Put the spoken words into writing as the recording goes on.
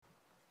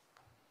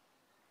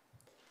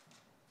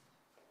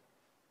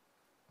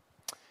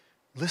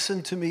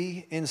Listen to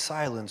me in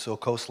silence, O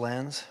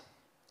coastlands.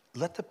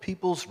 Let the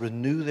peoples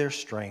renew their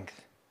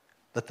strength.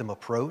 Let them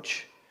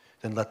approach,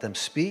 then let them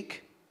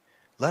speak.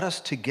 Let us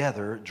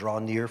together draw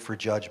near for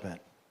judgment.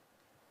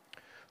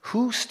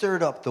 Who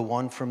stirred up the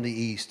one from the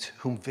east,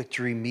 whom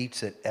victory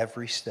meets at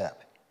every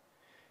step?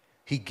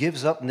 He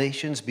gives up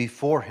nations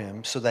before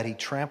him so that he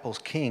tramples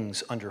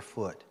kings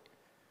underfoot.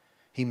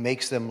 He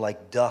makes them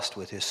like dust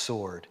with his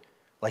sword,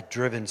 like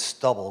driven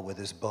stubble with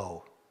his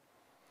bow.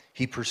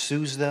 He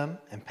pursues them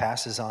and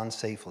passes on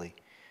safely,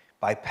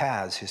 by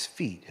paths his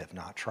feet have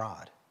not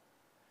trod.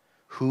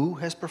 Who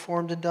has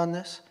performed and done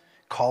this,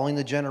 calling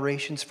the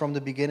generations from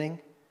the beginning?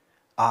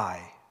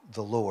 I,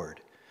 the Lord,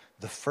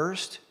 the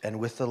first and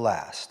with the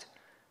last.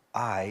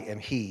 I am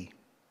he.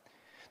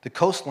 The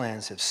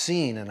coastlands have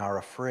seen and are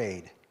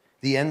afraid.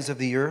 The ends of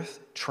the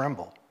earth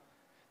tremble.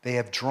 They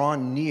have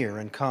drawn near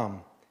and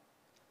come.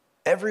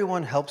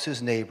 Everyone helps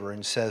his neighbor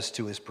and says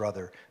to his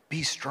brother,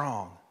 "Be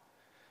strong."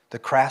 The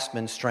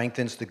craftsman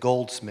strengthens the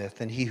goldsmith,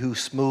 and he who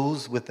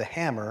smooths with the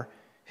hammer,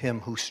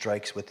 him who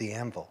strikes with the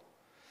anvil,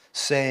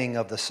 saying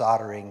of the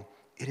soldering,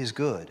 "It is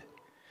good."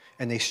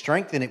 And they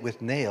strengthen it with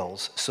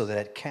nails so that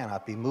it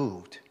cannot be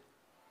moved.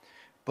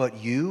 But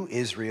you,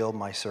 Israel,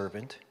 my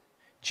servant,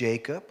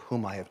 Jacob,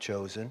 whom I have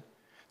chosen,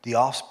 the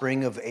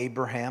offspring of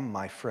Abraham,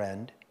 my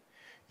friend,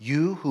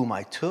 you whom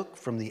I took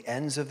from the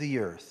ends of the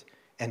earth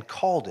and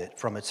called it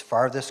from its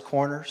farthest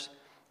corners,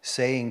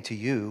 saying to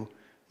you,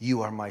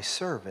 "You are my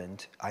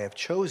servant, I have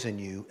chosen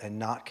you and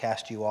not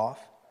cast you off."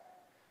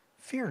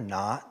 Fear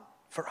not,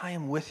 for I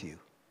am with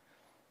you.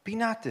 Be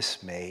not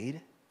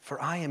dismayed,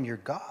 for I am your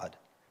God.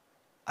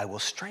 I will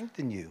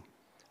strengthen you.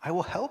 I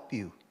will help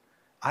you.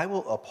 I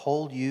will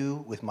uphold you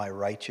with my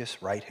righteous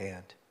right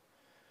hand.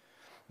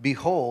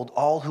 Behold,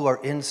 all who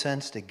are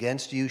incensed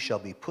against you shall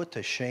be put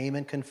to shame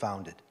and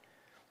confounded.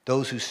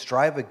 Those who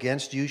strive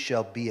against you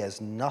shall be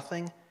as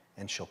nothing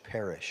and shall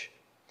perish.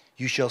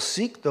 You shall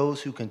seek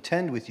those who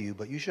contend with you,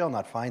 but you shall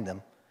not find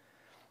them.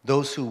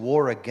 Those who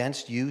war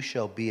against you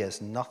shall be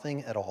as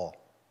nothing at all.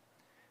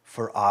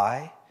 For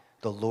I,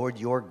 the Lord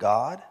your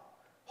God,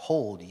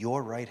 hold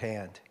your right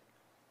hand.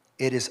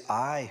 It is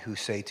I who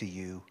say to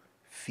you,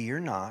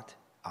 fear not,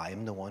 I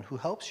am the one who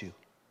helps you.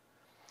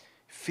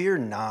 Fear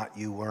not,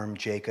 you worm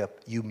Jacob,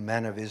 you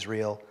men of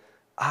Israel.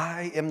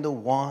 I am the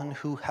one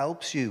who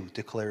helps you,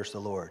 declares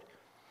the Lord.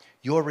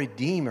 Your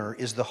Redeemer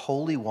is the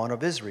Holy One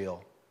of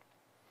Israel.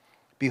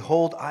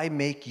 Behold, I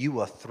make you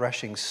a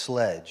threshing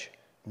sledge,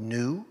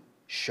 new,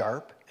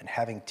 sharp, and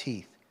having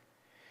teeth.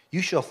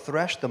 You shall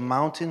thresh the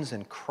mountains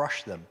and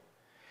crush them.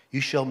 You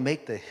shall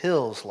make the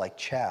hills like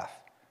chaff.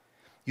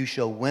 You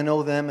shall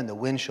winnow them, and the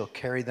wind shall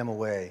carry them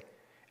away,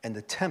 and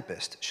the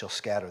tempest shall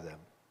scatter them.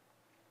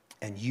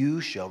 And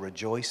you shall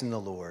rejoice in the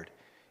Lord.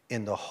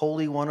 In the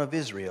Holy One of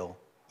Israel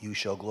you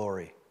shall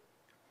glory.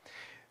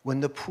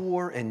 When the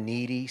poor and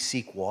needy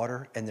seek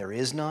water, and there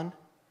is none,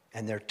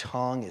 and their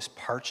tongue is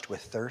parched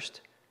with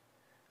thirst,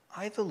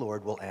 I, the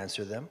Lord, will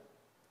answer them.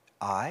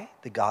 I,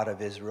 the God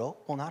of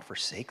Israel, will not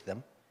forsake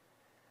them.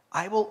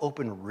 I will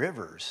open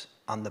rivers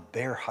on the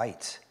bare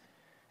heights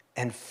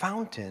and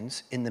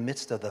fountains in the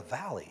midst of the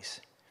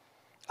valleys.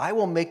 I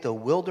will make the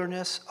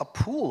wilderness a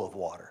pool of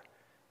water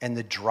and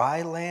the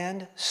dry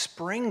land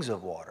springs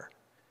of water.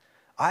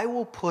 I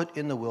will put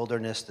in the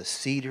wilderness the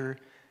cedar,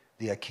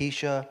 the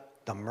acacia,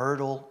 the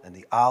myrtle, and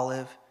the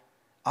olive.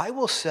 I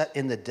will set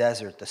in the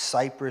desert the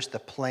cypress, the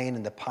plane,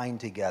 and the pine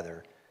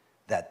together,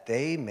 that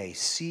they may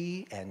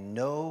see and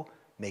know,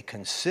 may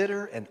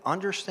consider and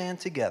understand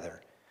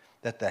together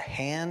that the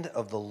hand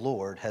of the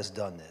Lord has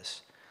done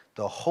this.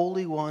 The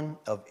Holy One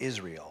of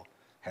Israel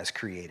has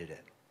created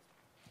it.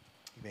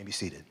 You may be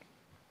seated.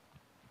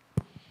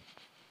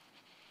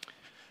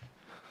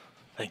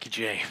 Thank you,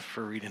 Jay,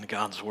 for reading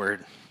God's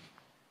word.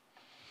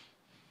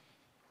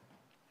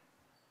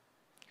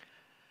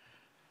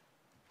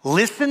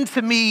 Listen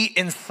to me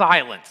in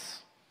silence.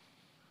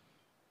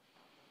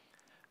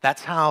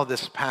 That's how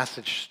this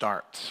passage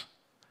starts.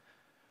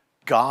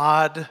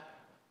 God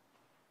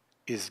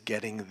is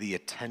getting the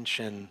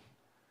attention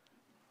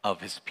of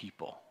his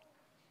people.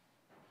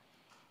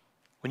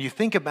 When you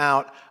think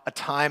about a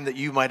time that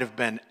you might have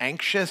been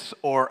anxious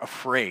or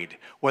afraid,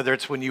 whether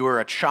it's when you were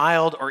a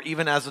child or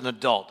even as an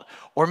adult,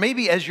 or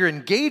maybe as you're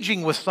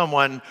engaging with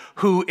someone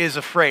who is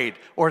afraid,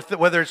 or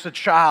whether it's a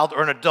child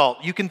or an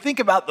adult, you can think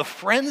about the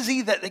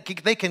frenzy that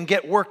they can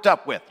get worked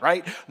up with,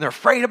 right? And they're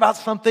afraid about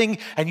something,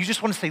 and you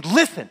just want to say,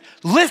 listen,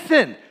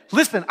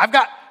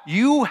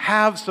 you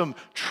have some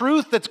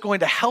truth that's going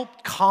to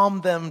help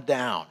calm them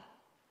down.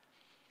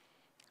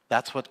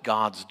 That's what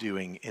God's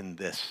doing in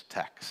this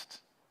text.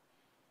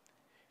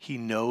 He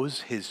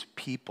knows his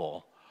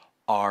people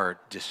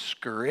are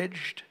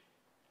discouraged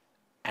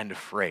and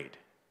afraid.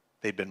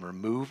 They've been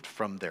removed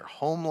from their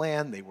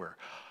homeland. They were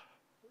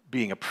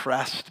being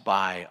oppressed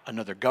by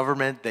another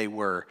government. They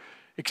were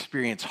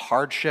experiencing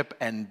hardship,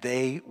 and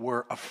they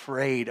were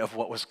afraid of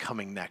what was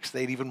coming next.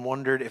 They'd even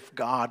wondered if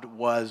God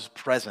was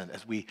present,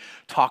 as we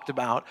talked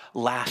about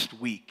last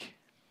week.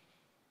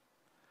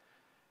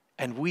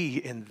 And we,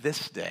 in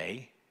this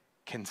day,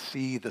 can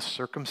see the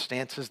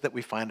circumstances that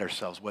we find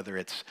ourselves, whether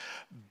it's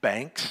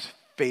banks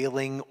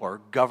failing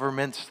or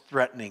governments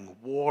threatening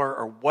war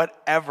or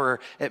whatever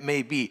it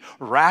may be,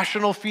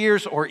 rational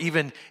fears or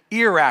even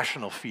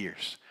irrational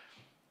fears.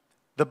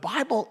 The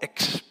Bible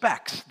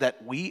expects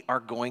that we are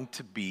going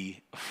to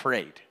be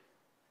afraid.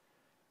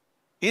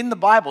 In the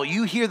Bible,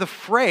 you hear the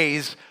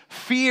phrase,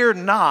 fear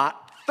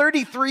not,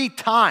 33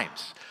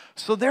 times.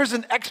 So there's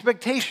an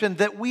expectation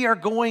that we are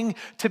going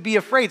to be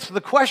afraid. So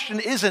the question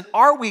isn't,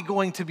 are we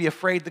going to be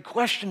afraid? The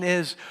question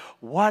is,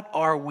 what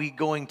are we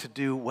going to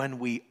do when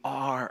we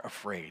are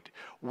afraid?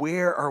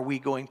 Where are we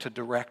going to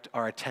direct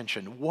our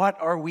attention?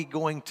 What are we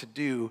going to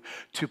do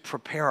to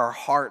prepare our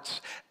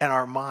hearts and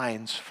our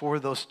minds for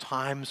those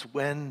times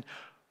when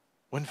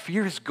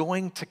fear is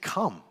going to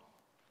come?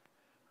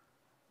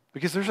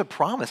 Because there's a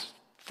promise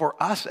for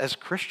us as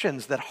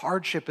Christians that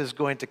hardship is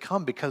going to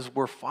come because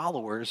we're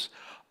followers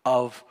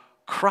of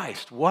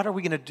Christ. What are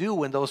we going to do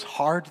when those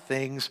hard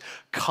things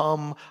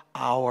come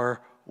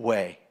our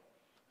way?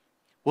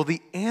 Well,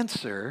 the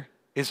answer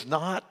is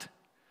not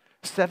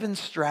 7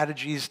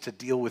 strategies to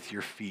deal with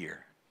your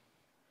fear.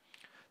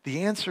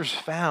 The answer's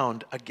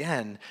found,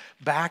 again,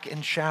 back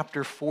in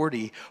chapter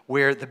 40,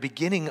 where the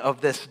beginning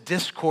of this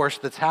discourse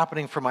that's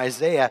happening from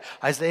Isaiah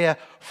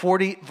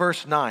 40,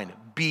 verse 9,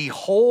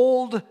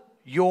 behold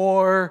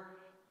your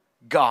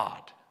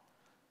God.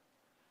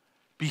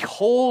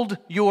 Behold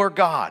your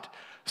God.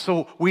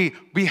 So we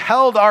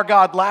beheld our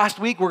God last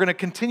week. We're going to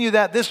continue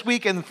that this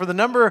week. And for the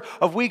number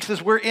of weeks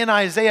as we're in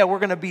Isaiah, we're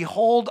going to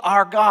behold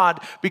our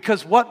God,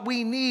 because what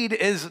we need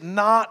is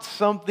not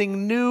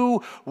something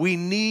new. We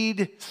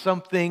need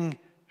something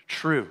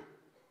true.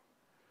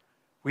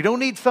 We don't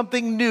need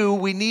something new.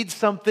 We need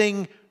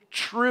something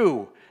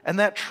true. And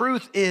that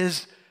truth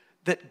is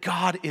that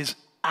God is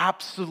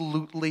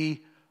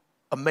absolutely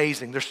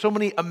amazing. There's so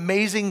many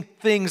amazing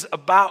things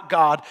about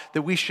God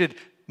that we should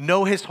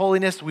know His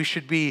holiness. We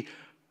should be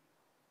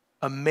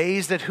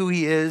amazed at who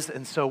He is.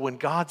 And so when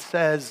God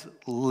says,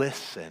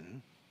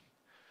 listen,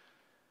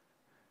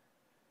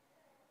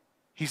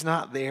 He's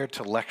not there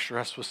to lecture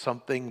us with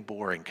something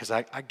boring. Because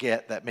I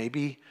get that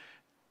maybe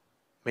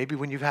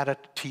when you've had a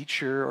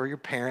teacher or your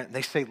parent, and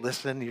they say,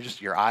 listen,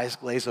 your eyes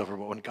glaze over.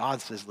 But when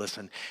God says,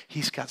 listen,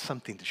 He's got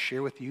something to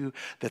share with you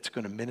that's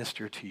going to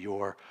minister to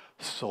your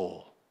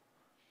soul.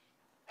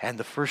 And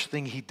the first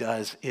thing He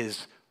does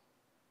is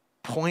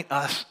point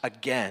us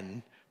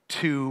again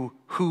to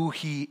who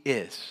He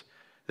is.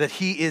 That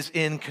He is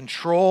in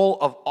control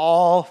of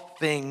all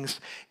things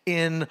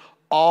in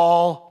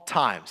all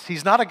times.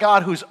 He's not a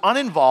God who's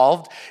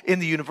uninvolved in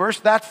the universe.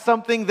 That's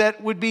something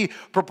that would be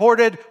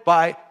purported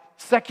by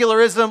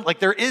secularism, like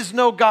there is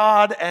no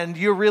God and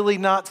you're really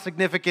not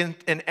significant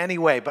in any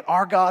way. But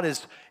our God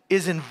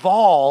is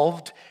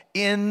involved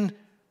in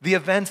the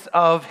events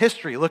of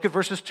history. Look at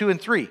verses 2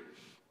 and 3.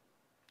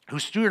 Who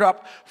stood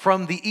up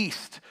from the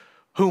east,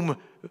 whom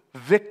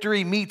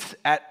victory meets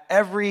at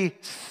every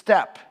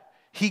step.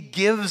 He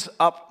gives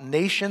up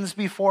nations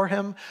before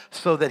Him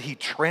so that He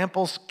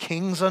tramples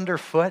kings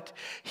underfoot.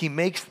 He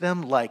makes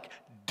them like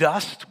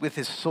dust with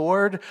His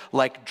sword,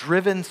 like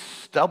driven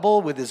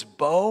stubble with His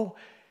bow.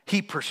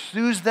 He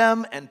pursues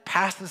them and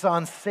passes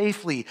on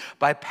safely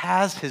by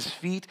paths His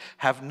feet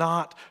have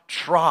not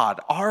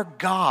trod. Our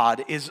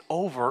God is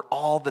over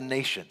all the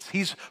nations.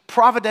 He's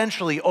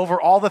providentially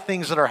over all the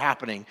things that are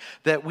happening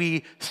that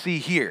we see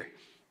here.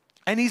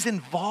 And He's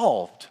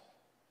involved.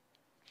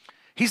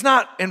 He's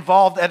not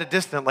involved at a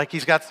distance, like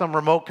He's got some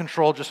remote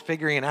control just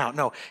figuring it out.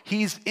 No,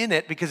 He's in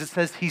it because it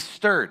says He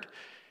stirred.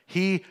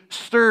 He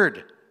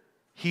stirred.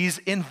 He's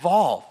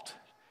involved.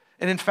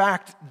 And in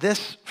fact,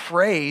 this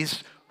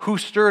phrase, who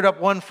stirred up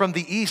one from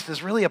the east,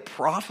 is really a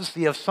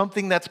prophecy of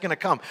something that's going to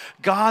come.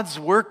 God's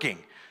working.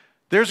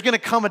 There's going to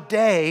come a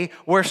day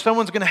where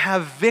someone's going to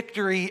have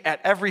victory at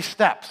every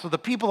step. So the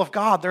people of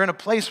God, they're in a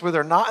place where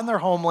they're not in their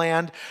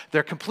homeland.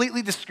 They're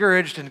completely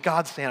discouraged, and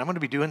God's saying, I'm going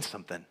to be doing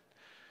something.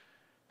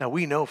 Now,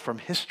 we know from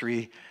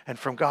history and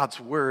from God's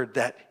word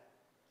that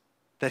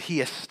He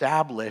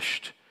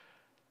established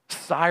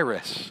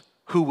Cyrus,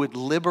 who would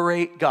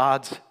liberate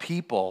God's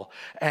people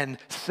and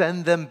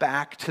send them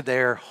back to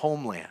their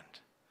homeland.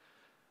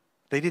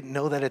 They didn't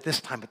know that at this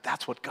time, but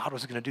that's what God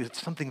was going to do.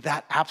 It's something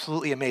that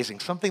absolutely amazing,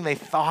 something they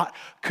thought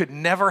could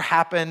never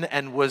happen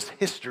and was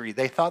history.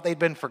 They thought they'd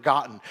been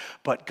forgotten,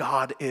 but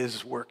God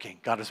is working.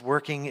 God is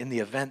working in the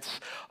events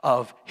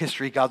of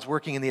history. God's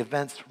working in the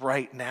events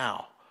right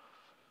now.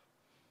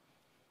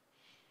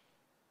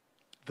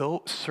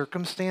 Though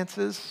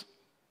circumstances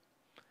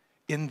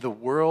in the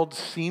world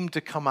seem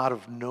to come out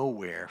of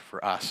nowhere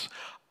for us,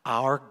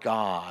 our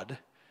God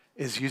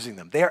is using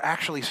them. They are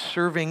actually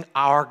serving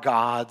our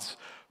God's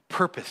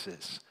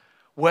purposes.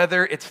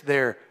 Whether it's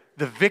the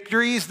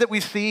victories that we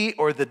see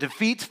or the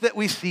defeats that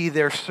we see,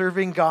 they're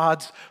serving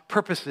God's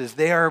purposes.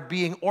 They are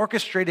being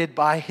orchestrated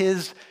by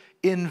His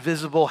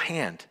invisible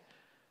hand.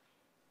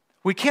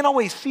 We can't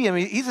always see Him.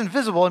 He's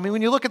invisible. I mean,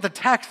 when you look at the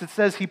text, it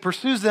says He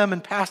pursues them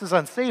and passes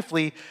on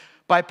safely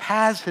by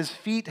paths His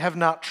feet have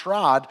not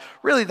trod.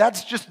 Really,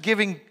 that's just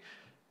giving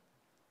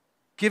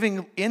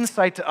giving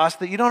insight to us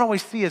that you don't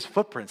always see his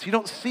footprints. You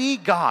don't see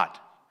God.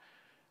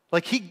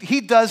 Like he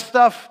does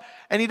stuff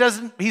and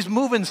he's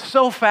moving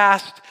so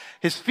fast,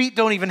 his feet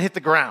don't even hit the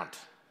ground.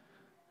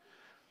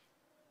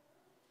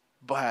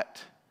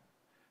 But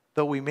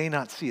though we may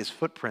not see his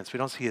footprints, we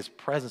don't see his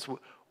presence,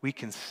 we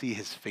can see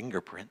his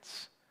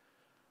fingerprints.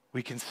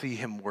 We can see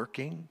him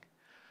working.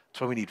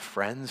 That's why we need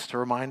friends to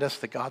remind us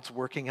that God's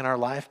working in our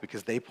life,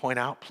 because they point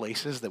out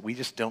places that we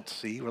just don't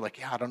see. We're like,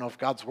 yeah, I don't know if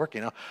God's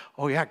working.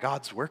 Oh yeah,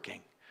 God's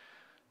working.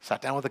 Sat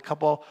down with a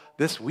couple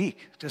this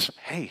week, just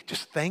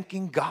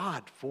thanking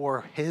God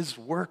for his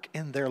work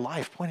in their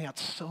life, pointing out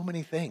so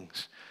many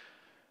things.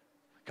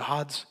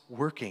 God's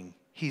working.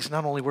 He's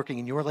not only working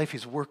in your life,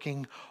 he's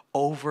working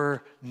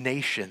over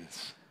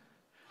nations.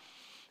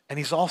 And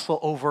he's also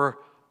over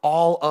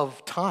all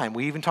of time.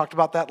 We even talked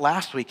about that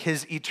last week,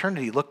 his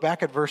eternity. Look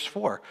back at verse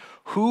 4.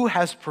 Who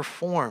has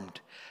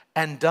performed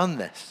and done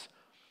this,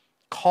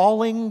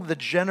 calling the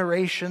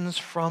generations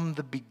from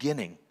the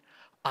beginning?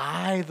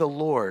 I, the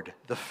Lord,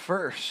 the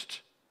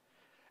first,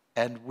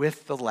 and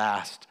with the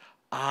last,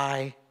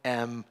 I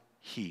am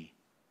he.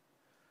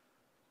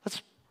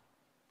 Let's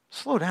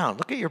slow down.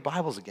 Look at your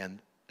Bibles again.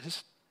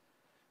 Just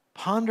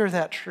ponder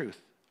that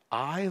truth.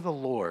 I, the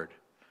Lord,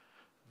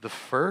 the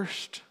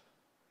first,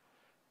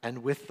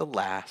 and with the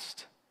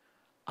last,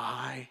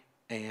 I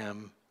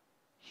am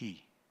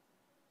he.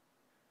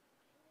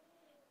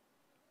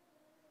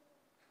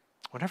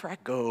 Whenever I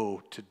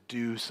go to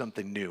do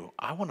something new,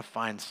 I want to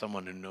find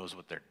someone who knows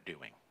what they're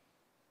doing.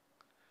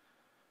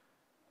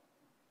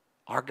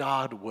 Our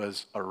God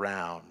was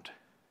around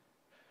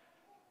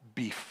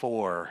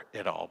before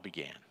it all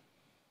began.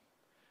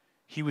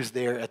 He was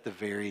there at the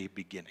very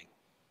beginning.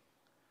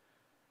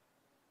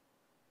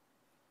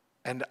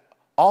 And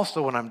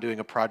also when I'm doing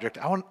a project,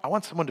 I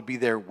want someone to be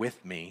there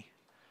with me,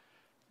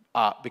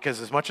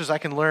 because as much as I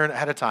can learn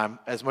ahead of time,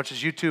 as much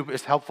as YouTube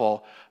is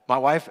helpful, my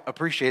wife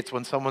appreciates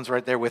when someone's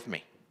right there with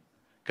me,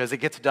 because it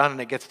gets done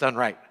and it gets done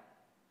right.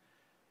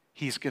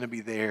 He's going to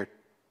be there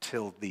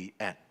till the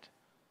end.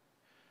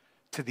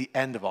 To the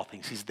end of all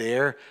things. He's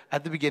there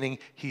at the beginning.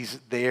 He's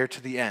there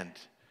to the end.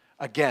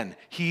 Again,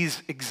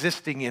 he's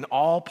existing in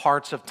all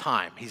parts of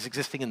time. He's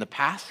existing in the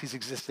past. He's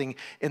existing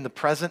in the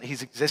present.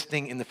 He's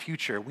existing in the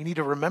future. We need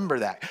to remember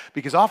that,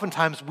 because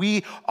oftentimes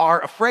we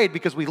are afraid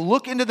because we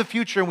look into the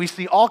future and we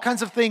see all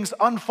kinds of things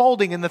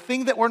unfolding, and the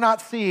thing that we're not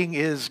seeing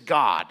is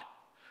God.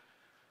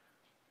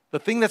 The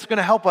thing that's going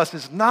to help us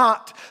is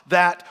not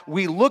that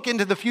we look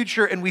into the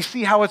future and we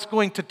see how it's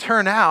going to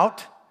turn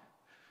out.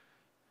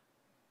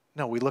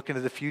 No, we look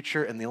into the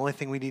future and the only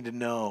thing we need to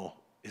know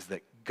is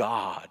that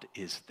God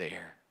is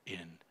there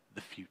in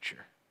the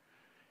future.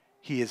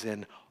 He is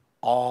in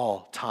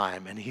all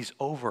time and he's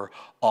over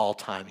all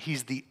time.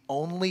 He's the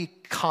only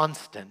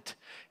constant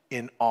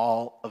in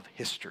all of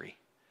history.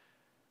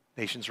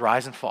 Nations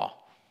rise and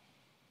fall.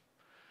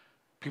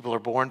 People are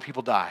born,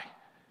 people die.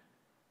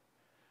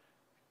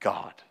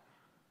 God.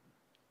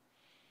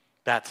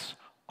 That's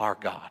our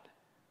God.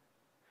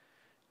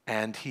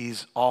 And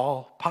he's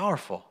all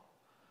powerful.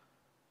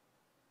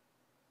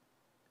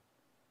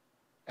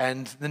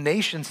 And the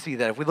nations see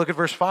that. If we look at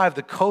verse 5,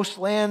 the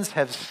coastlands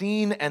have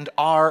seen and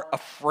are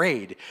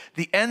afraid.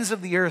 The ends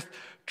of the earth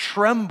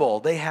tremble.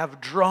 They have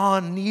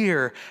drawn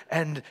near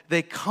and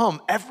they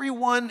come.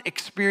 Everyone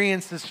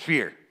experiences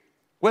fear.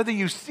 Whether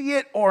you see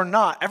it or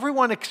not,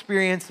 everyone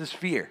experiences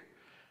fear.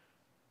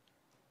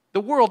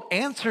 The world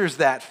answers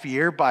that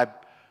fear by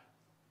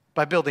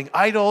building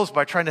idols,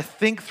 by trying to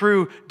think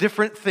through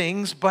different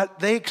things, but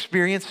they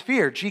experience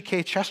fear.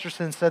 G.K.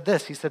 Chesterton said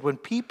this. He said, when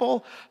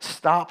people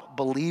stop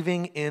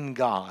believing in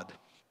God,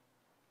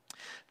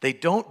 they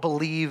don't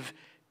believe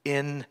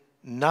in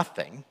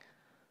nothing.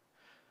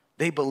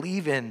 They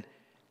believe in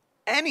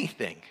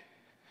anything.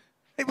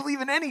 They believe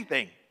in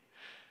anything.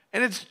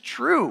 And it's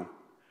true.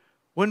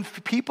 When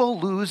people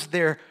lose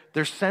their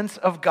sense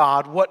of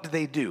God, what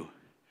do?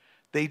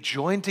 They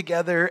join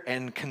together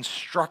and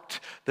construct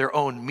their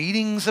own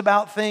meanings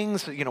about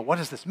things. What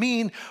does this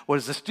mean? What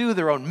does this do?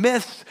 Their own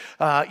myths.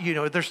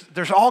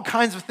 There's all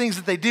kinds of things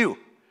that they do.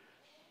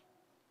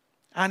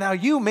 And now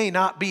you may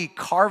not be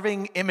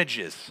carving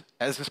images,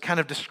 as is kind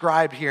of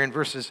described here in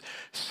verses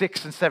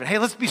 6 and 7. Hey,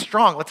 let's be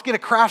strong. Let's get a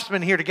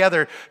craftsman here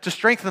together to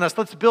strengthen us.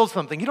 Let's build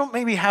something. You don't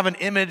maybe have an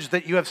image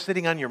that you have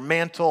sitting on your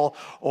mantle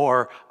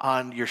or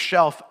on your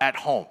shelf at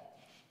home.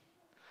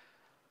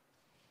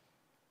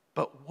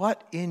 But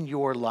what in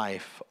your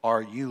life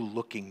are you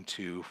looking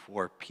to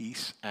for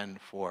peace and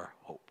for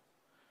hope?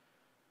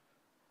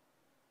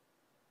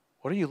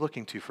 What are you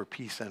looking to for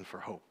peace and for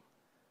hope?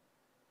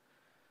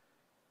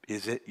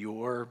 Is it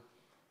your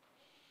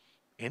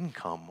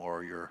income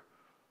or your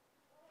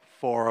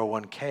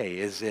 401k?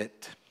 Is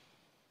it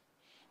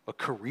a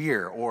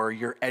career or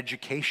your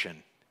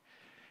education?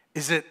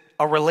 Is it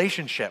a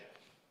relationship?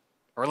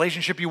 A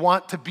relationship you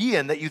want to be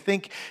in that you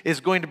think is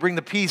going to bring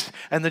the peace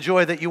and the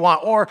joy that you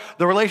want, or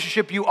the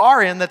relationship you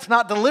are in that's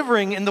not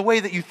delivering in the way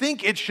that you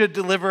think it should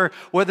deliver,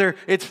 whether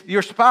it's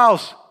your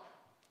spouse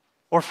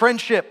or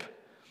friendship.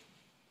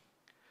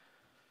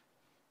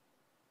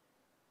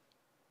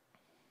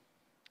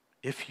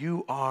 if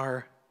you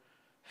are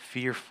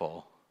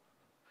fearful,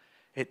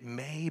 it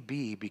may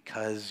be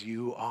because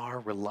you are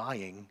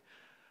relying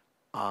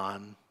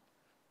on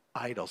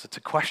idols. It's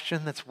a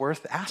question that's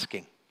worth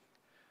asking.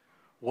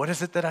 What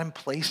is it that I'm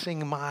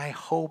placing my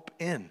hope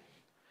in?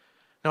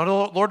 Now, the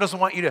Lord doesn't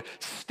want you to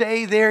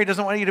stay there. He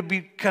doesn't want you to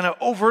be kind of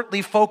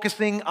overtly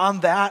focusing on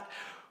that,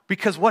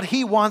 because what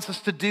he wants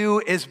us to do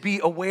is be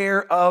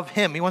aware of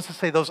him. He wants to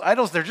say those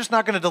idols, they're just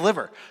not going to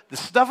deliver. The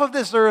stuff of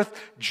this earth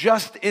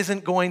just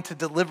isn't going to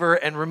deliver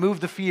and remove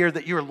the fear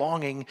that you're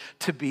longing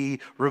to be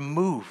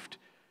removed.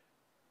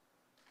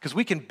 Because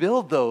we can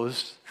build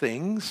those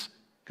things,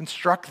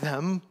 construct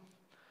them,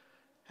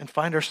 and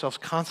find ourselves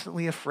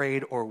constantly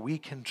afraid, or we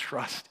can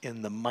trust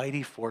in the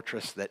mighty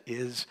fortress that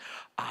is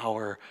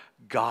our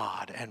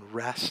God and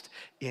rest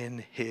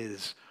in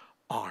his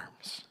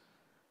arms.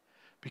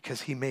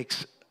 Because he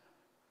makes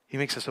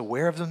us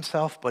aware of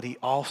himself, but he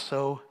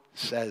also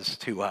says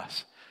to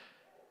us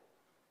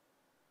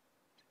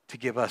to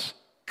give us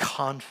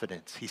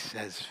confidence. He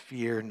says,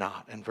 fear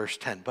not, in verse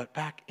 10. But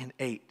back in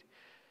 8,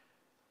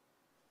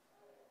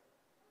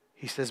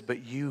 he says,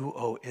 but you,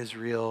 O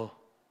Israel,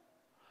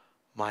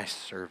 my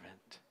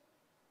servant.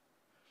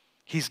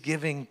 He's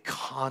giving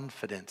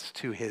confidence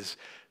to his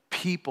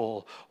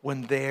people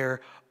when they're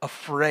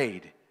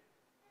afraid.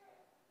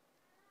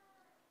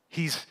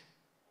 He's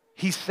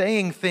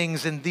saying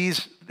things in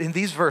these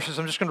verses.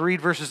 I'm just going to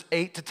read verses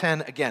 8 to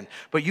 10 again.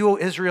 But you, O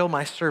Israel,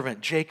 my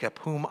servant, Jacob,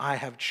 whom I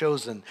have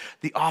chosen,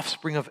 the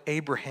offspring of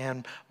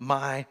Abraham,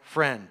 my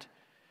friend.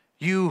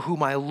 You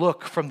whom I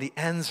look from the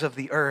ends of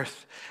the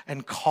earth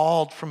and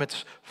called from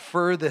its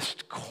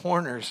furthest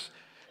corners,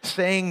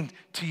 saying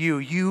to you,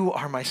 you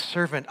are my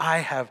servant. I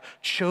have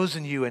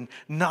chosen you and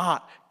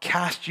not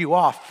cast you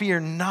off.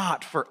 Fear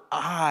not, for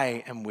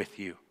I am with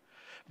you.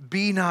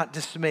 Be not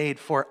dismayed,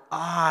 for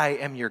I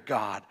am your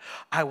God.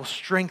 I will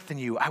strengthen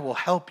you. I will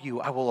help you.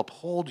 I will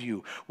uphold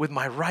you with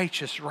my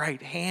righteous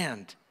right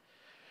hand.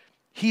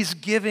 He's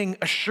giving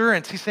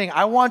assurance. He's saying,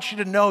 I want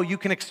you to know you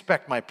can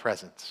expect my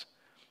presence.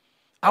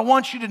 I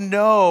want you to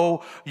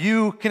know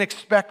you can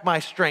expect my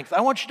strength. I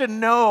want you to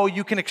know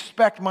you can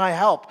expect my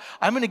help.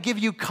 I'm going to give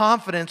you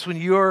confidence when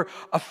you're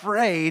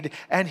afraid,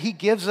 and he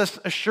gives us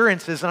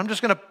assurances. And I'm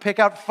just going to pick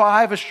out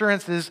 5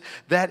 assurances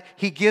that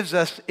he gives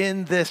us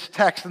in this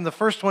text. And the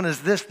first one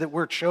is this, that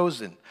we're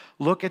chosen.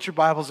 Look at your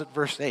Bibles at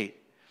verse 8.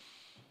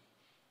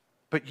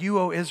 But you,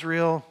 O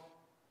Israel,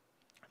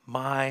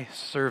 my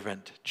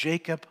servant,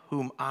 Jacob,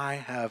 whom I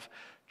have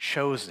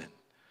chosen.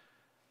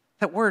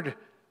 That word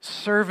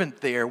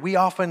servant there, we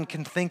often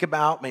can think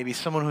about maybe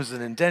someone who's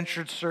an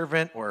indentured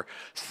servant or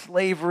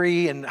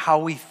slavery, and how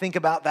we think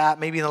about that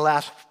maybe in the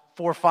last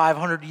 400 or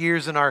 500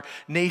 years in our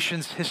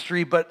nation's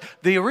history. But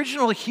the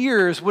original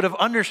hearers would have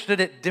understood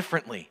it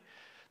differently.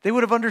 They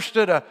would have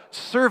understood a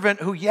servant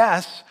who,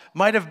 yes,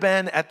 might have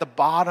been at the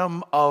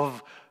bottom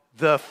of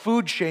the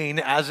food chain,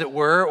 as it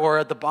were, or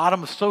at the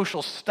bottom of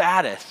social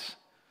status.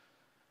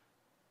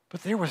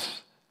 But there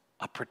was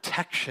a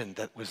protection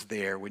that was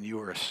there when you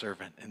were a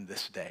servant in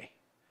this day.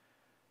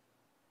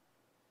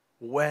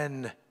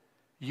 When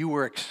you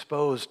were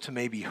exposed to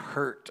maybe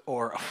hurt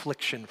or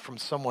affliction from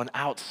someone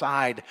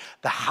outside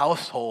the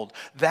household,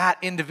 that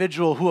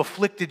individual who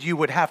afflicted you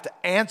would have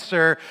to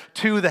answer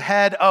to the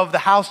head of the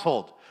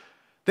household.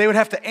 They would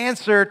have to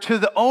answer to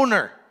the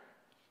owner.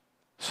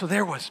 So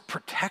there was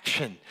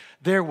protection.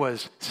 There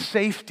was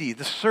safety.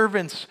 The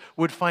servants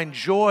would find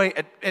joy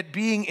at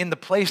being in the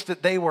place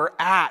that they were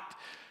at,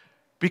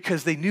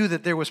 because they knew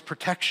that there was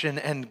protection,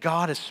 and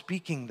God is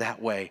speaking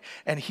that way.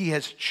 And he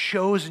has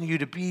chosen you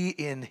to be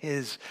in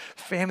his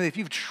family. If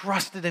you've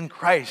trusted in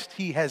Christ,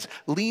 he has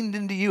leaned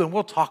into you. And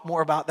we'll talk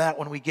more about that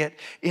when we get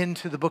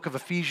into the book of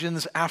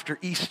Ephesians after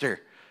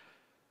Easter.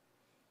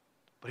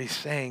 But he's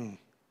saying,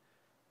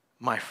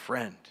 my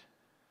friend.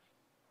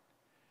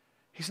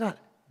 He's not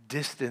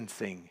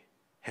distancing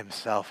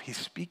himself. He's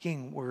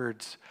speaking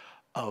words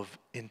of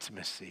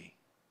intimacy.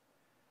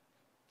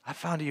 I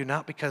found you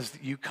not because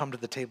you come to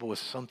the table with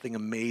something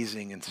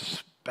amazing and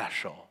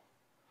special.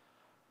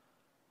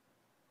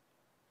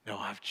 No,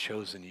 I've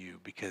chosen you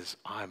because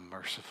I'm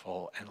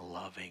merciful and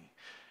loving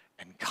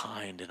and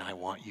kind, and I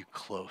want you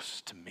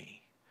close to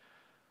me.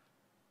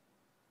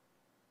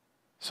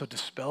 So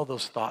dispel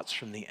those thoughts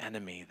from the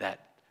enemy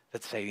that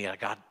say, yeah,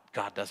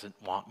 God doesn't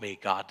want me.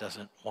 God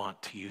doesn't want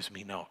to use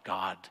me. No,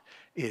 God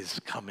is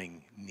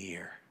coming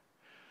near.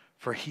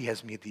 For he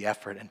has made the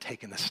effort and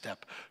taken the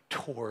step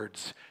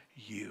towards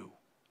you.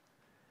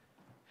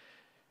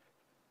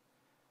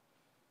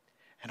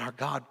 And our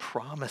God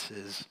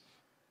promises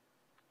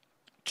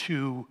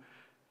to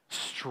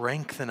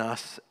strengthen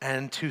us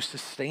and to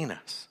sustain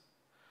us.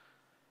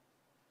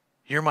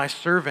 You're my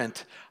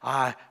servant.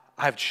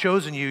 I've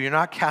chosen you. You're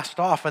not cast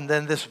off. And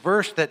then this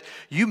verse that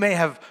you may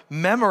have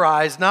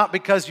memorized, not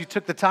because you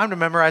took the time to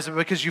memorize it, but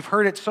because you've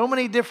heard it so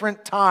many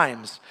different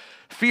times.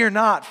 Fear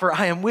not, for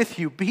I am with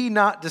you. Be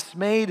not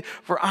dismayed,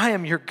 for I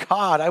am your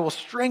God. I will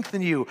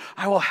strengthen you.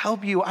 I will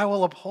help you. I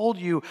will uphold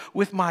you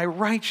with my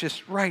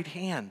righteous right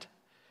hand.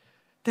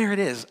 There it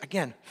is.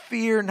 Again,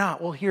 fear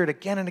not. We'll hear it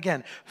again and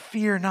again.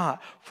 Fear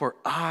not, for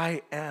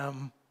I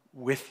am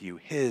with you.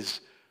 His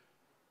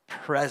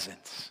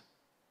presence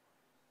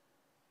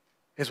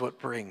is what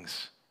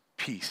brings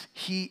peace.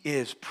 He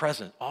is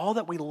present. All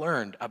that we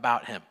learned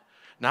about him,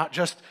 not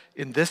just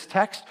in this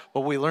text,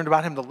 but we learned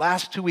about him the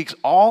last 2 weeks,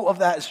 all of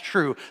that is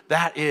true.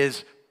 That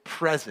is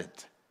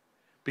present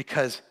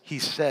because he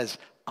says,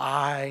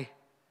 I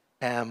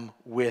am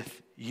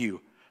with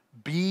you.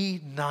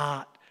 Be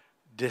not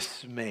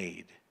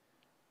dismayed.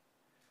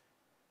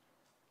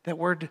 That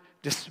word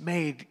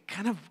dismayed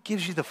kind of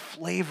gives you the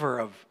flavor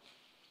of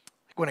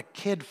like when a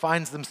kid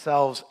finds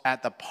themselves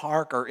at the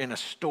park or in a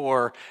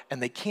store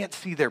and they can't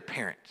see their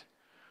parent.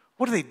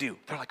 What do?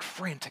 They're like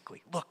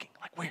frantically looking,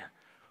 like where?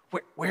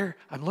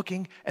 I'm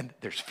looking, and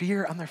there's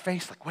fear on their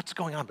face, like what's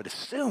going on? But as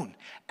soon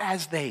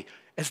as they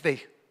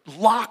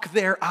lock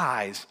their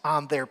eyes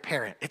on their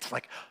parent, it's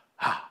like,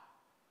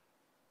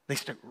 they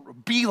start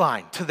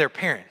beeline to their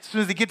parent. As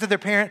soon as they get to their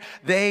parent,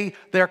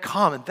 they're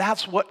calm. And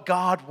that's what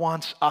God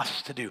wants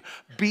us to do.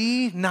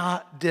 Be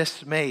not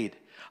dismayed.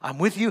 I'm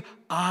with you.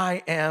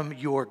 I am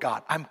your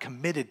God. I'm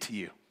committed to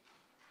you.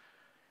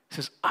 He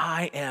says,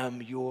 I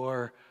am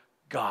your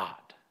God.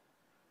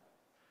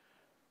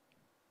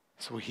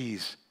 So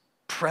he's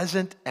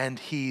present and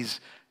he's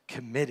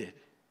committed.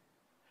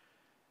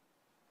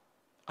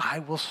 I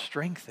will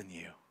strengthen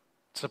you.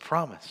 It's a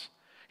promise.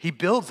 He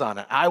builds on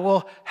it. I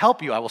will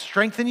help you. I will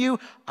strengthen you.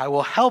 I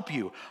will help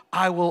you.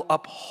 I will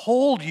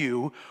uphold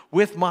you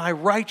with my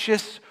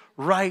righteous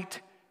right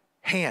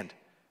hand.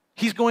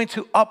 He's going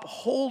to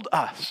uphold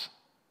us.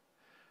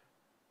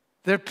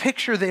 The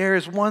picture there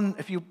is one,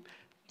 if you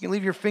can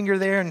leave your finger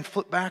there and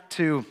flip back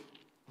to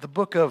the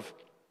book of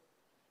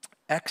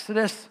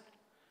Exodus.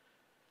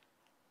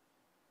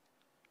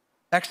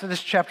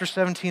 Exodus chapter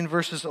 17,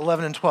 verses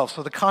 11 and 12.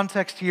 So the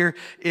context here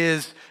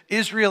is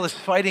Israel is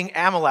fighting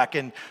Amalek,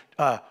 and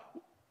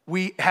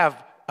we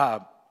have,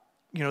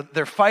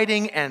 they're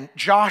fighting, and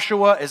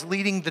Joshua is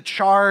leading the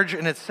charge.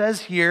 And it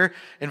says here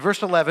in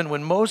verse 11,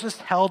 when Moses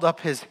held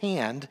up his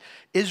hand,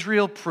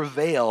 Israel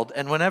prevailed,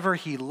 and whenever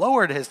he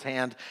lowered his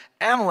hand,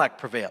 Amalek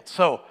prevailed.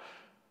 So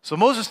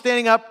Moses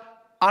standing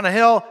up on a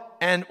hill,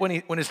 and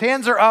when his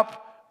hands are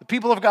up, the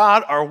people of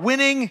God are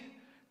winning,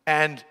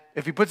 and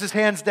if he puts his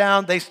hands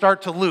down, they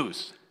start to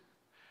lose.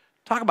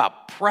 Talk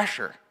about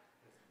pressure.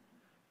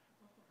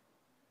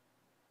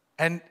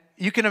 And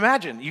you can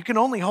imagine, you can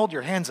only hold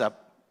your hands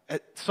up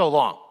so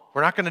long.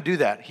 We're not going to do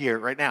that here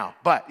right now,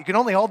 but you can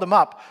only hold them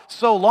up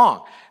so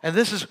long. And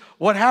this is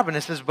what happened.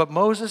 It says, but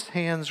Moses'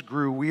 hands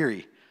grew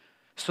weary.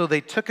 So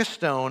they took a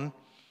stone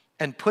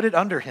and put it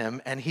under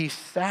him, and he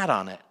sat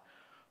on it,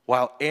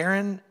 while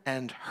Aaron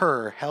and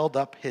Hur held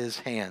up his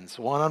hands,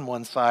 one on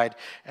one side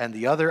and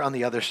the other on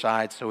the other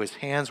side, so his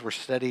hands were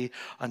steady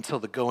until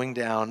the going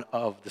down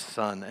of the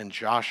sun. And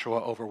Joshua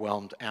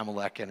overwhelmed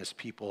Amalek and his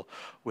people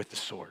with the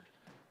sword.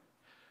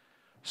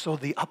 So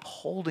the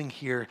upholding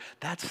here,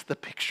 that's the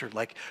picture.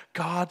 Like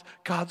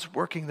God's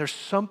working. There's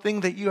something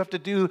that you have to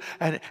do,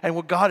 and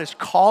what God is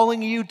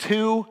calling you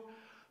to,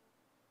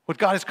 what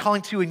God is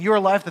calling to in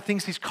your life, the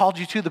things he's called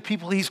you to, the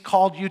people he's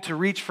called you to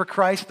reach for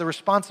Christ, the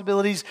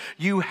responsibilities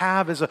you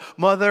have as a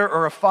mother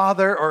or a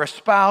father or a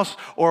spouse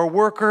or a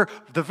worker,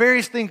 the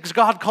various things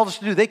God called us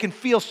to do, they can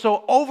feel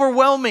so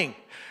overwhelming.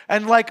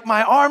 And like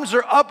my arms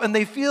are up and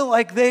they feel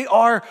like they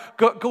are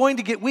going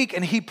to get weak.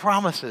 And he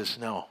promises,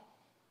 no,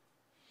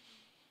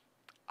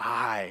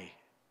 I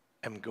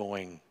am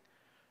going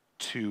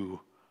to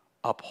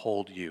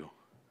uphold you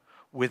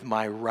with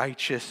my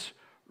righteous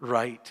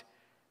right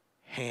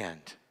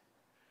hand.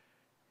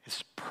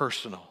 It's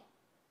personal.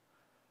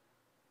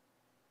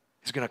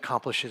 He's going to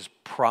accomplish his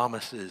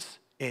promises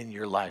in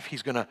your life.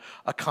 He's going to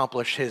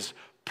accomplish his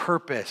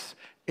purpose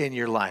in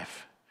your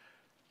life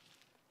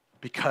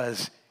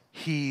because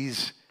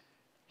he's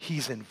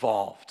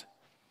involved.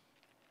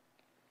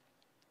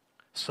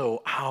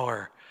 So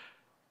our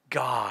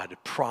God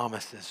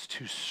promises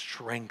to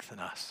strengthen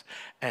us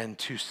and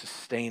to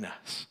sustain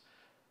us.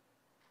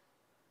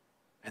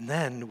 And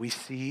then we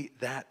see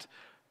that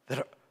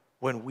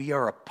when we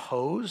are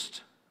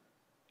opposed,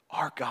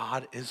 our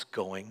God is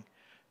going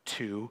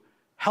to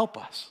help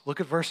us.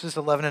 Look at verses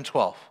 11 and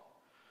 12.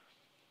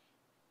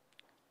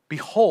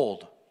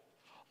 Behold,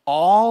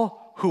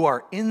 all who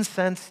are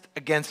incensed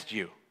against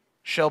you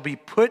shall be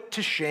put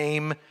to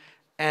shame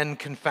and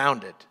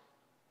confounded.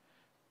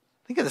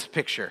 Think of this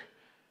picture.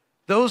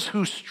 Those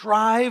who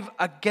strive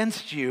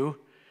against you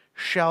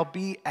shall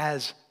be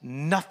as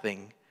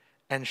nothing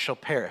and shall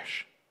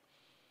perish.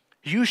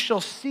 You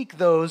shall seek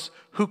those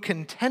who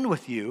contend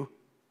with you,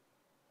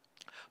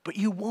 but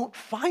you won't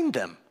find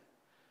them.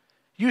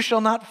 You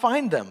shall not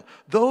find them.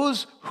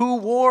 Those who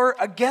war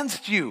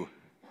against you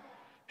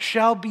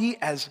shall be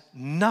as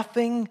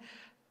nothing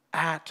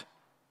at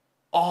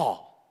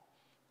all.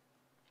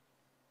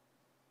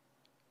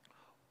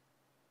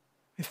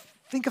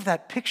 Think of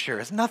that picture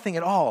as nothing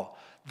at all.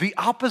 The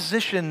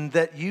opposition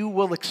that you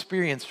will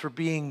experience for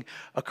being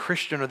a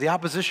Christian, or the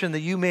opposition that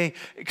you may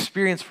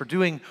experience for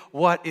doing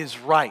what is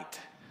right.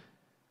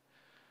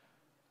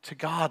 to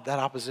God, that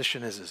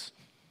opposition is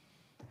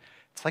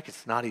it's like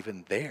it's not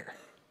even there.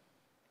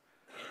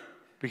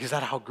 Because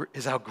that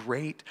is how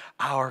great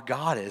our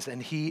God is.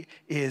 And he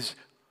is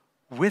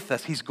with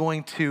us. He's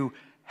going to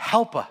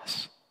help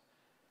us.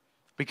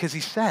 Because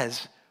he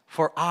says,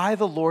 for I,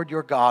 the Lord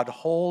your God,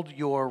 hold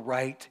your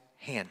right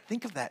hand.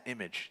 Think of that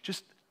image.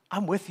 Just,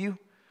 I'm with you.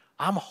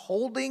 I'm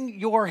holding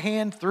your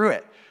hand through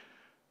it.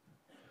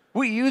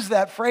 We use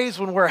that phrase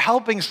when we're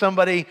helping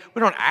somebody. We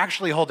don't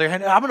actually hold their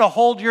hand. I'm going to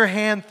hold your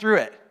hand through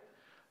it.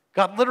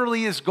 God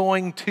literally is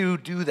going to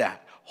do that.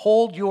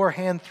 Hold your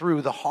hand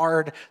through the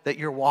hard that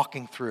you're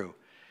walking through.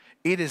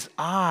 It is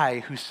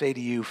I who say to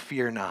you,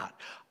 fear not.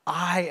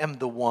 I am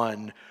the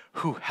one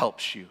who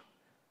helps you.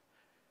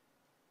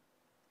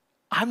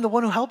 I'm the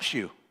one who helps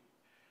you.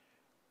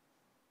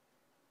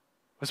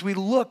 As we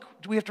look,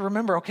 we have to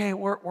remember, okay,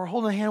 we're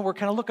holding a hand, we're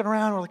kind of looking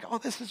around, we're like, oh,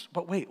 this is,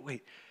 but wait.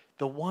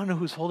 The one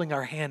who's holding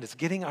our hand is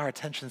getting our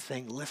attention,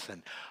 saying,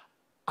 listen,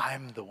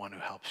 I'm the one who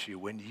helps you.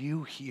 When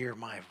you hear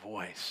my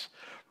voice,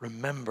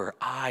 remember,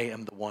 I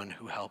am the one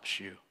who helps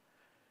you.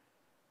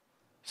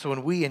 So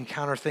when we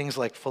encounter things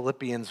like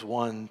Philippians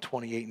 1,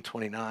 28 and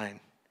 29,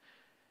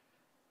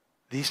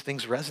 these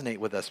things resonate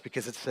with us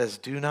because it says,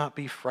 do not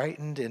be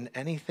frightened in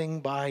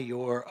anything by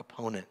your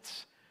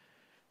opponents.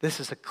 This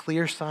is a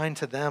clear sign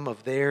to them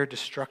of their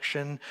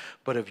destruction,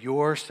 but of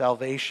your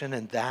salvation,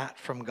 and that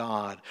from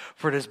God.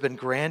 For it has been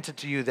granted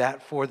to you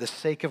that for the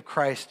sake of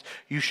Christ,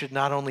 you should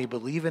not only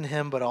believe in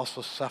him, but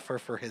also suffer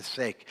for his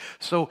sake.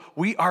 So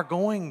we are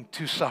going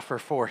to suffer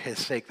for his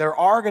sake. There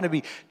are going to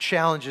be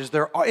challenges.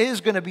 There is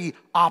going to be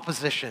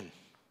opposition.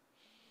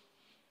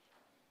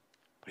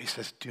 But he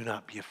says, do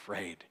not be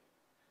afraid.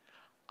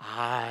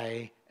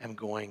 I am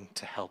going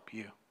to help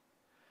you.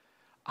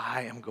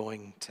 I am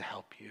going to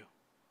help you.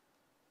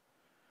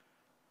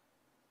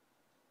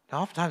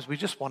 Now, oftentimes we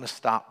just want to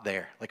stop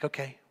there. Like,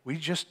 okay,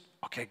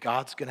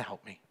 God's going to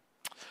help me.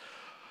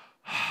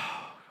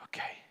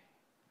 Okay.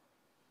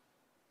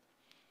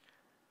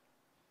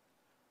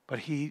 But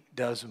he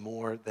does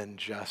more than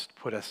just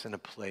put us in a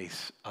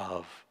place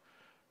of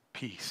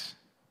peace.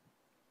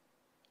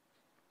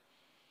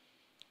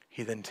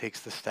 He then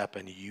takes the step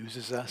and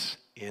uses us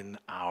in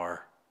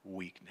our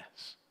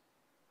weakness.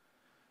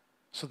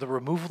 So the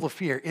removal of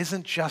fear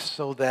isn't just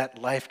so that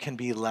life can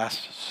be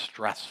less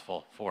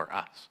stressful for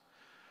us.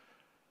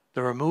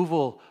 The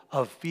removal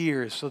of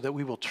fear is so that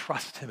we will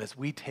trust him as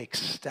we take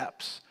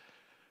steps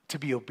to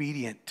be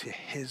obedient to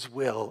his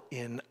will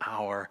in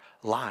our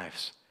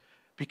lives.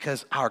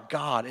 Because our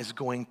God is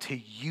going to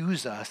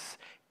use us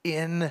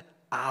in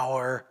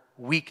our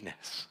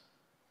weakness.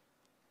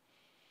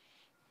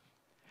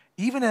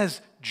 Even as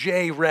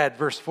Jay read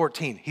verse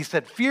 14, he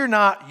said, fear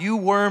not, you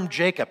worm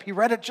Jacob. He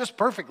read it just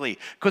perfectly.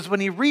 Because when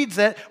he read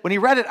it,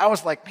 I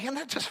was like, man,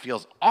 that just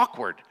feels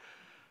awkward.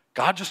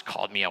 God just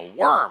called me a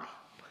worm.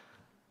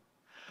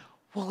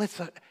 Well,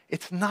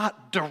 it's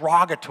not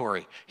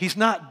derogatory. He's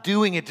not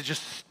doing it to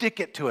just stick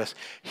it to us.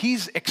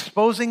 He's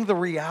exposing the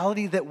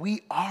reality that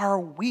we are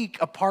weak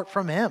apart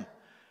from him.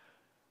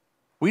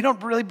 We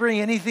don't really bring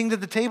anything to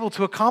the table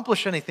to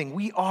accomplish anything.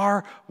 We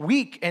are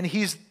weak, and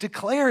he's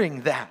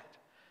declaring that.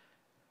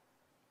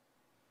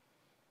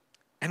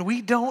 And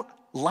we don't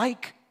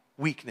like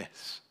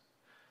weakness.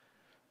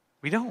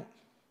 We don't.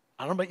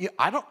 I don't know about you.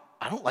 I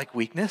don't like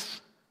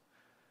weakness.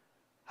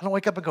 I don't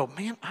wake up and go,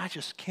 man, I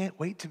just can't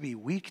wait to be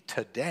weak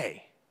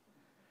today.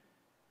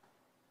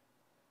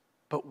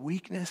 But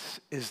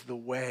weakness is the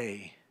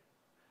way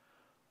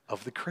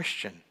of the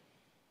Christian.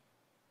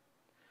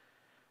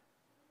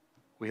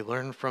 We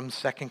learn from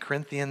 2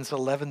 Corinthians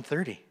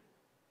 11:30.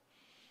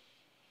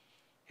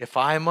 If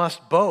I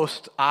must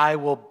boast, I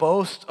will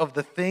boast of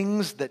the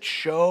things that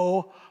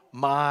show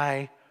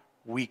my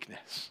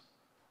weakness.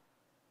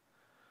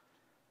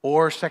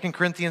 Or 2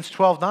 Corinthians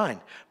 12:9.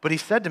 But he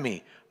said to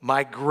me,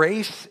 my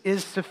grace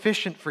is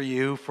sufficient for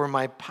you, for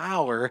my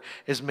power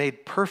is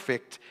made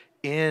perfect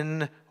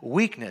in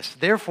weakness.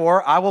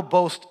 Therefore, I will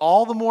boast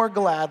all the more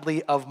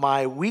gladly of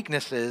my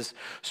weaknesses,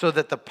 so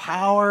that the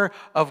power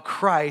of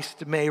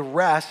Christ may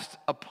rest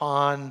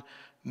upon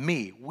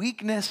me.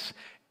 Weakness,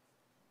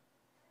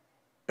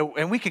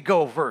 and we could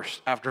go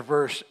verse after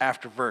verse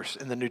after verse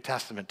in the New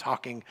Testament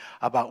talking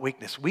about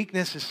weakness.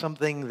 Weakness is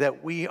something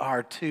that we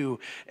are to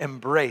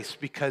embrace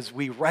because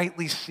we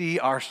rightly see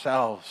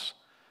ourselves.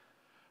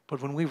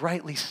 But when we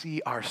rightly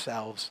see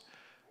ourselves,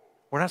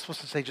 we're not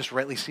supposed to say just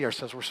rightly see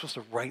ourselves. We're supposed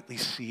to rightly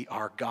see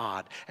our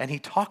God. And he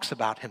talks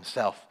about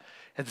himself.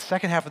 And the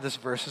second half of this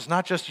verse is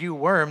not just you,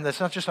 worm. That's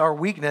not just our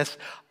weakness.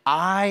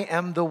 I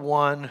am the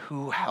one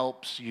who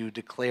helps you,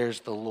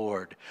 declares the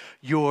Lord,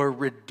 your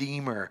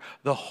Redeemer,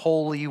 the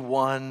Holy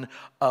One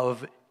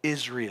of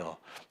Israel.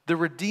 The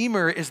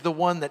Redeemer is the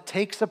one that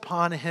takes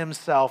upon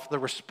himself the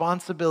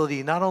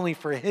responsibility not only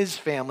for his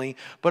family,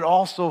 but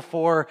also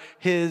for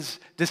his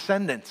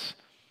descendants.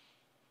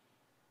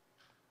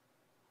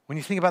 When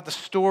you think about the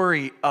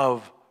story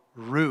of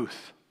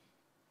Ruth,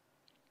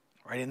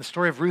 right? In the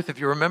story of Ruth, if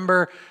you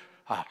remember,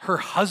 her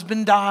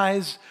husband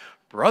dies,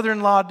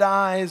 brother-in-law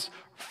dies,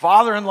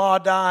 father-in-law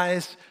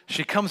dies.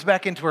 She comes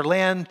back into her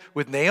land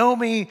with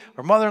Naomi.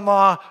 Her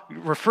mother-in-law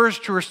refers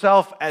to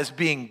herself as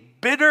being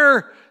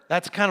bitter.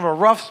 That's kind of a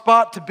rough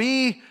spot to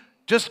be.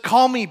 Just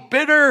call me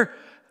bitter.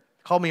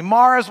 Call me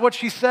Mara is what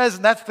she says,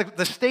 and that's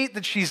the state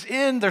that she's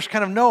in. There's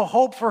kind of no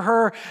hope for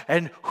her.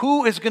 And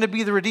who is going to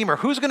be the Redeemer?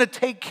 Who's going to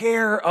take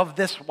care of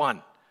this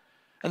one?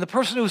 And the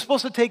person who's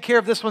supposed to take care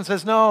of this one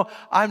says, no,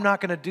 I'm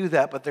not going to do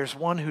that. But there's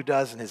one who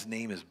does, and his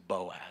name is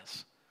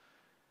Boaz.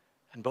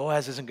 And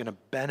Boaz isn't going to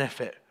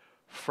benefit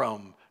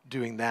from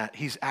doing that.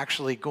 He's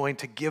actually going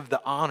to give the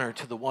honor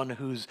to the one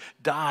who's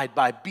died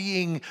by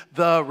being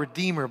the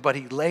Redeemer. But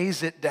he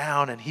lays it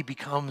down, and he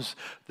becomes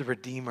the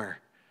Redeemer.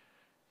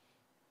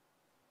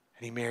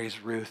 And he marries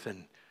Ruth,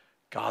 and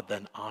God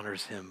then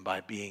honors him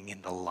by being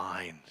in the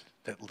line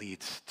that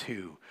leads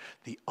to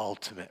the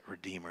ultimate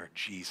Redeemer,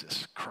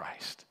 Jesus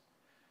Christ,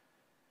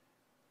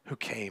 who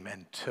came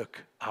and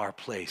took our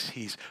place.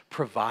 He's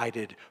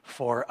provided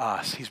for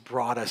us. He's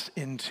brought us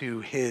into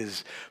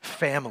his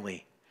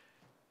family.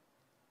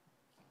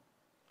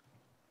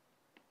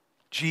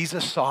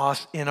 Jesus saw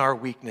us in our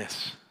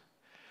weakness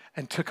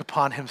and took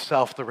upon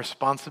himself the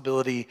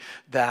responsibility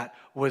that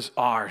was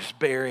ours,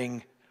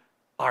 bearing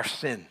our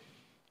sin.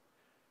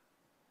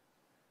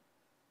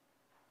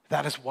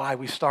 That is why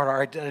we start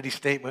our identity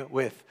statement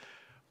with,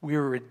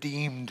 we're a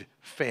redeemed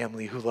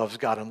family who loves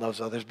God and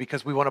loves others,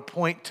 because we want to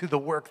point to the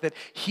work that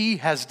he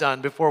has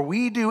done. Before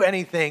we do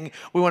anything,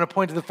 we want to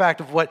point to the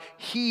fact of what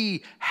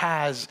he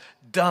has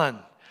done,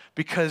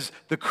 because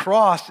the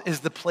cross is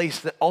the place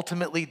that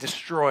ultimately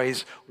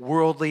destroys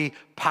worldly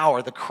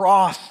power. The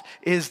cross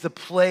is the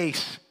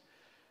place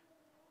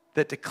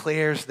that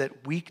declares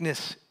that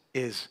weakness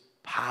is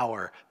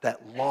power,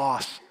 that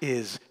loss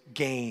is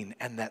gain,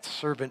 and that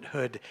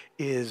servanthood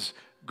is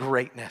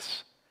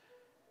greatness.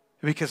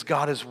 Because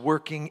God is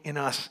working in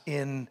us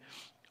in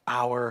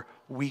our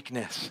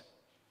weakness.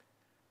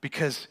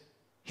 Because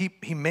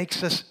he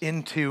makes us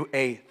into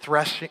a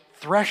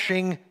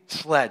threshing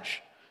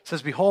sledge. It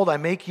says, behold, I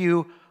make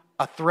you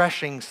a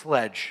threshing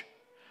sledge,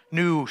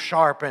 new,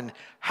 sharp, and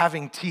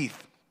having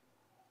teeth.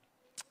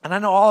 And I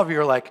know all of you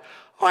are like,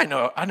 oh,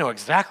 I know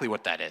exactly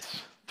what that is.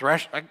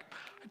 I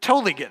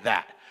totally get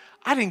that.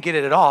 I didn't get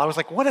it at all. I was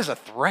like, what is a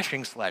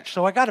threshing sledge?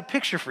 So I got a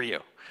picture for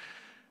you.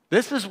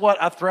 This is what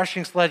a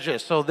threshing sledge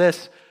is. So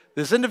this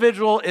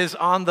individual is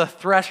on the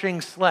threshing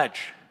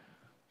sledge.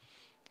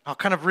 I'll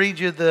kind of read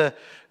you the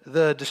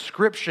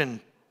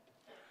description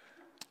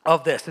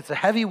of this. It's a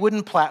heavy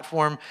wooden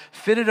platform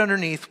fitted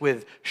underneath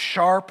with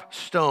sharp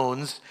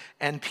stones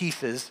and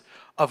pieces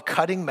of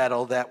cutting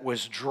metal that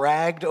was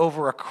dragged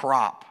over a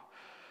crop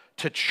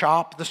to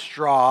chop the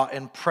straw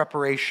in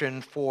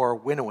preparation for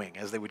winnowing,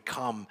 as they would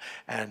come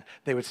and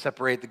they would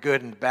separate the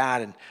good and the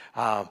bad.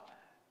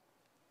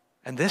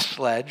 And this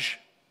sledge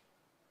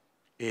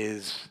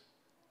is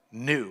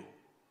new,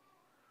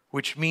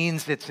 which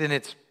means it's in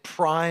its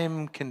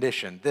prime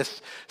condition.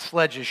 This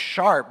sledge is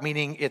sharp,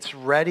 meaning it's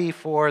ready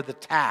for the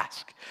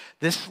task.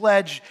 This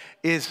sledge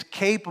is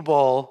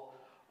capable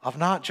of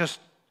not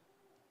just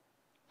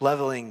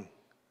leveling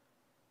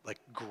like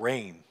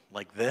grain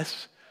like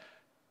this.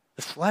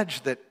 The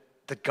sledge that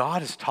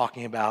God is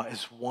talking about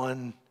is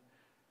one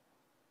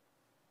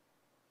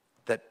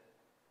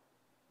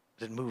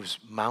that moves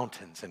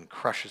mountains and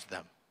crushes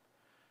them.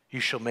 You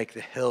shall make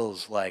the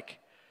hills like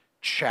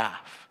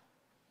chaff.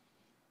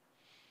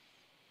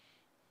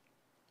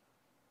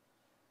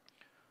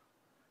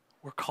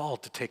 We're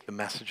called to take the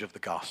message of the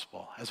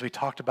gospel. As we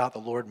talked about the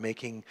Lord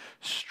making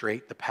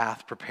straight the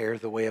path, prepare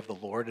the way of the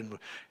Lord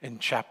in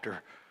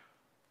chapter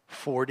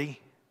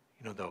 40,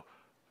 the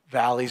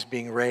valleys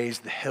being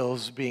raised, the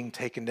hills being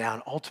taken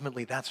down.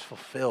 Ultimately, that's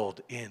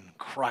fulfilled in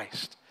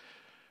Christ.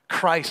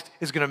 Christ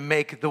is going to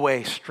make the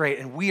way straight,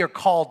 and we are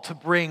called to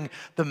bring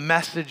the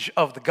message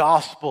of the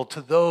gospel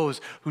to those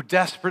who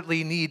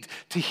desperately need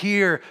to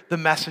hear the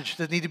message,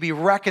 that need to be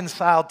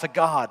reconciled to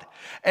God.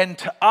 And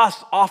to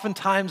us,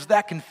 oftentimes,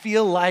 that can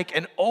feel like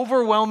an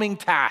overwhelming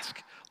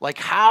task. Like,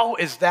 how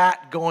is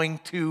that going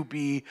to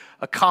be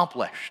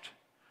accomplished?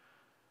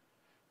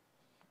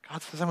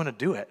 God says, I'm going to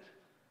do it.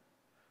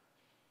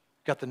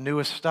 Got the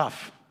newest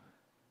stuff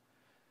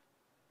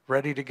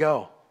ready to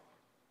go.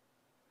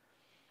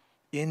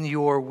 In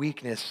your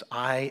weakness,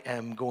 I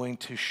am going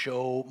to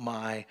show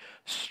my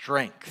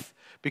strength,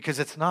 because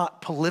it's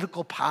not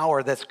political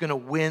power that's going to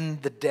win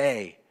the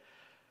day,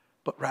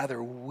 but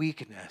rather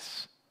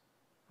weakness,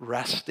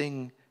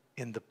 resting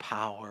in the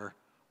power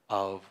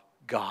of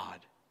God.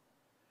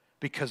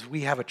 Because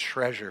we have a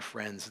treasure,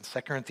 friends. In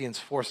 2 Corinthians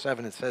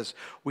 4:7, it says,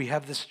 we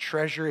have this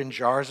treasure in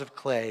jars of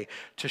clay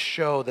to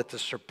show that the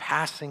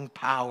surpassing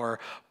power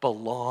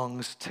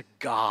belongs to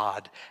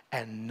God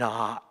and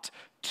not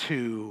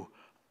to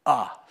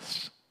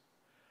us.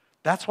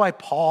 That's why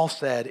Paul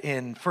said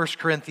in 1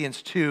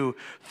 Corinthians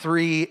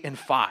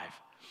 2:3-5,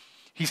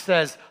 he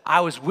says, I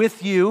was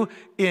with you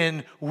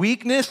in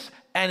weakness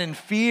and in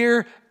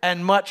fear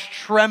and much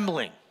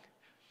trembling.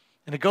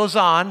 And it goes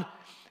on,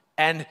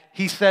 and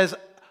he says,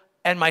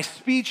 and my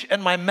speech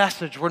and my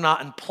message were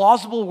not in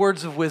plausible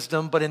words of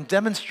wisdom, but in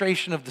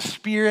demonstration of the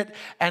Spirit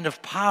and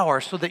of power,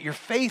 so that your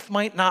faith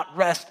might not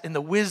rest in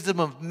the wisdom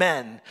of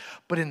men,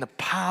 but in the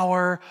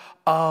power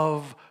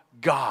of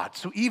God.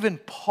 So even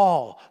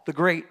Paul, the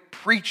great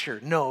preacher,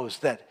 knows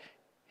that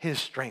his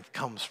strength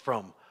comes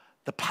from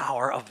the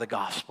power of the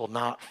gospel,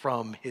 not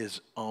from his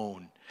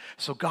own.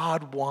 So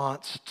God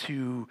wants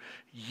to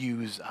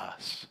use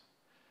us.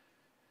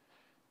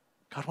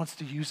 God wants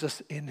to use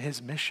us in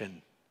his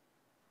mission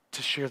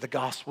to share the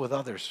gospel with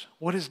others.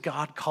 What is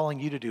God calling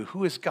you to do?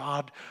 Who is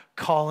God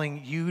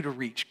calling you to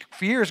reach?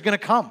 Fear is going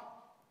to come.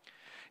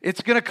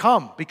 It's going to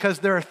come because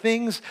there are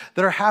things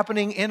that are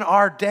happening in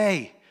our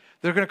day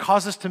that are going to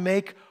cause us to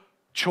make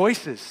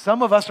choices.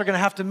 Some of us are going to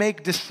have to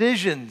make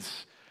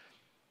decisions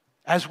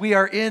as we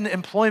are in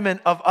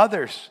employment of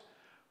others.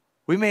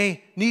 We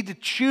may need to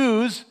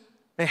choose,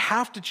 may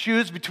have to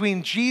choose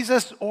between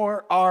Jesus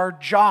or our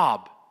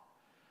job.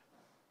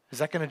 Is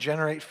that going to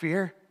generate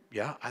fear?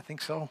 Yeah, I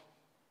think so.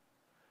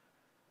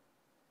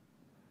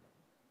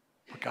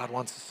 But God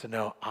wants us to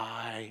know,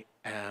 I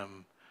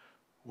am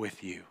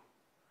with you.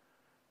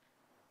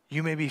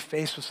 You may be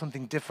faced with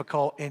something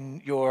difficult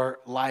in your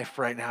life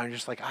right now. And you're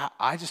just like,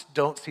 I just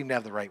don't seem to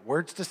have the right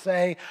words to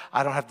say.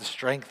 I don't have the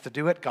strength to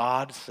do it.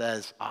 God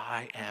says,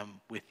 I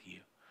am with you.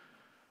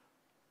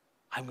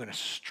 I'm going to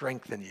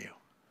strengthen you.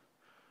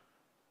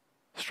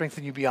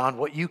 Strengthen you beyond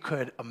what you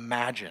could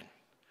imagine.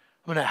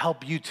 I'm going to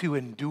help you to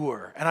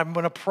endure. And I'm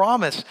going to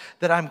promise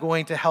that I'm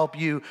going to help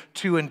you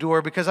to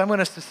endure because I'm going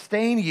to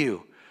sustain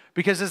you.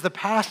 Because as the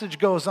passage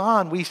goes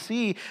on, we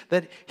see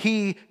that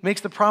he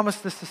makes the promise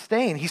to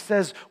sustain. He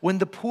says, when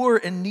the poor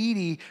and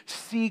needy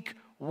seek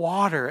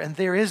water, and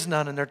there is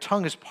none, and their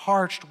tongue is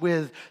parched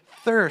with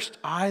thirst,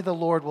 I, the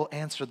Lord, will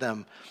answer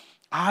them.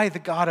 I, the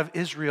God of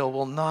Israel,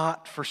 will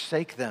not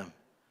forsake them.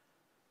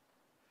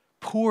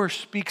 Poor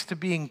speaks to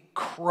being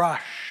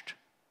crushed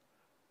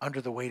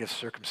under the weight of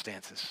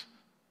circumstances.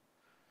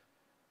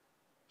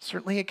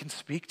 Certainly it can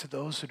speak to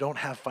those who don't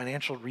have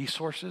financial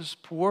resources.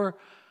 Poor.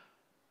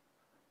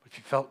 If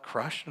you felt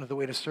crushed under the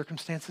weight of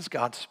circumstances,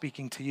 God's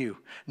speaking to you.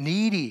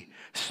 Needy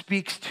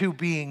speaks to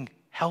being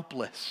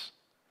helpless.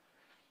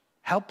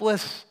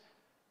 Helpless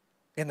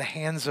in the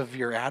hands of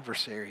your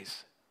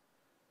adversaries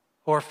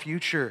or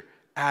future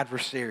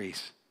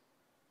adversaries.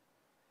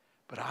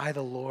 But I,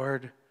 the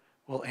Lord,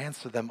 will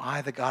answer them.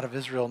 I, the God of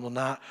Israel, will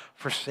not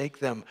forsake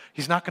them.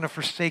 He's not going to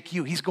forsake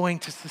you. He's going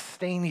to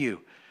sustain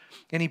you.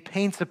 And he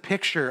paints a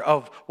picture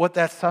of what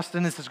that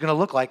sustenance is going to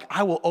look like.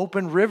 I will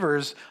open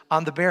rivers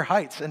on the bare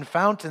heights and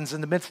fountains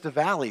in the midst of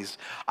valleys.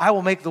 I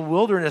will make the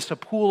wilderness a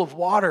pool of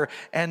water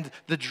and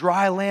the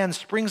dry land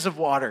springs of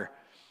water.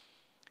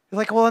 You're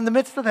like, well, in the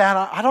midst of that,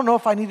 I don't know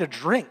if I need a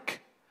drink.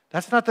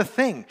 That's not the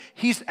thing.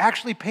 He's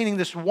actually painting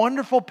this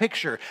wonderful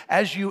picture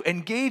as you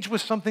engage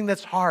with something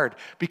that's hard.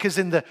 Because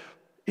in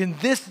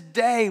this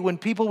day, when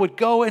people would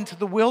go into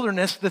the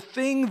wilderness, the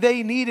thing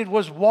they needed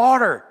was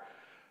water.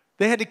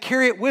 They had to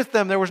carry it with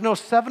them. There was no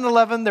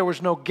 7-Eleven. There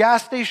was no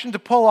gas station to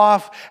pull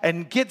off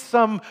and get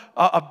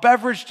a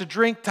beverage to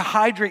drink to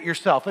hydrate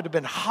yourself. It had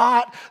been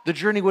hot. The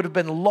journey would have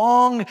been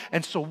long.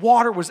 And so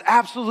water was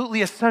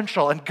absolutely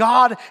essential. And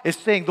God is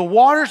saying, the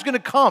water's going to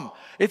come.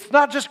 It's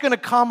not just going to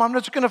come. I'm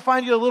not just going to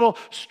find you a little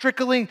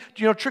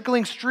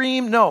trickling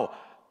stream. No.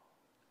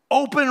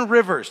 Open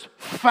rivers,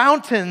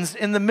 fountains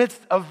in the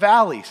midst of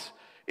valleys.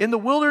 In the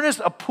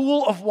wilderness, a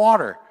pool of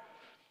water.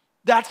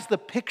 That's the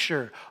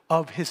picture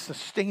of his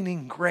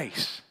sustaining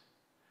grace.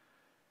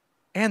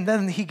 And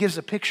then he gives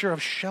a picture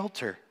of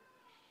shelter.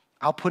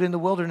 I'll put in the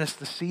wilderness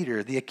the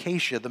cedar, the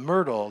acacia, the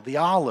myrtle, the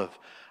olive.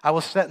 I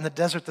will set in the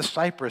desert the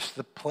cypress,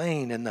 the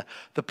plane, and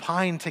the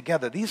pine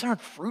together. These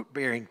aren't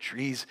fruit-bearing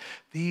trees.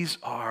 These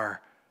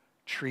are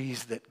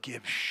trees that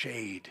give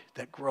shade,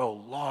 that grow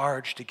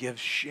large to give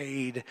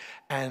shade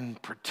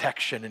and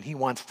protection. And he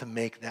wants to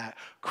make that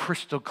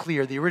crystal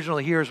clear. The original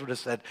hearers would have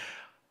said,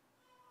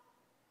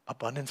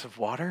 abundance of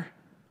water,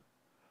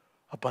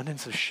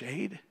 abundance of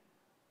shade.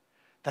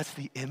 That's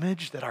the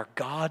image that our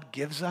God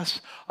gives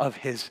us of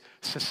his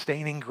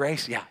sustaining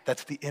grace. Yeah,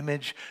 that's the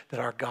image that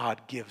our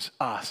God gives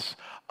us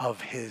of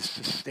his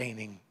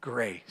sustaining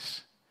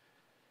grace.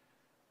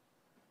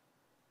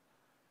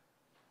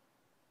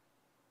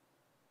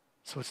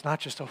 So it's not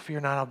just, oh, fear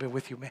not, I'll be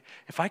with you.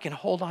 If I can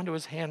hold onto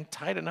his hand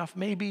tight enough,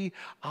 maybe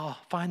I'll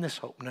find this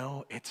hope.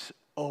 No, it's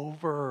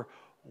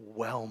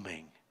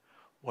overwhelming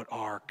what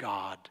our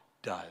God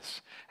does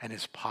and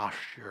his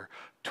posture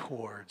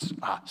towards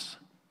us.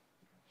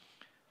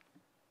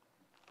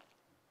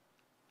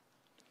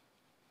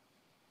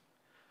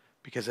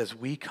 Because as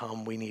we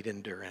come, we need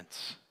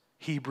endurance.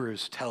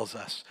 Hebrews tells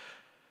us,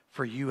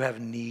 for you have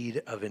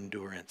need of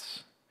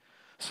endurance,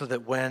 so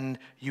that when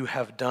you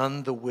have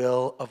done the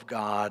will of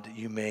God,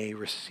 you may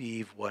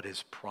receive what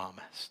is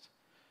promised.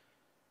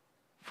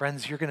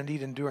 Friends, you're going to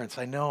need endurance.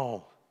 I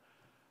know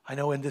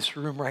in this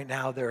room right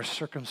now, there are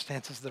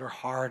circumstances that are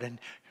hard, and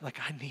you're like,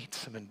 I need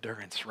some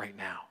endurance right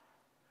now.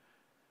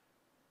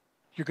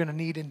 You're going to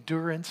need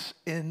endurance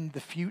in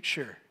the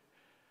future.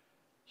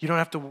 You don't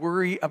have to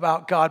worry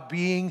about God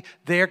being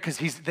there because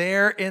he's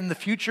there in the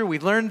future. We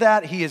learned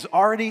that. He is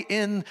already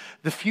in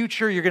the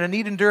future. You're going to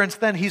need endurance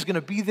then. He's going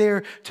to be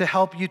there to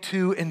help you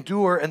to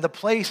endure. And the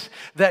place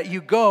that you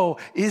go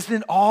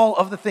isn't all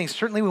of the things.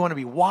 Certainly we want to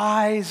be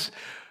wise.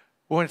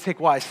 We want to take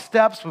wise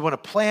steps. We want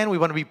to plan. We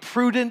want to be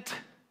prudent.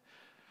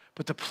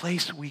 But the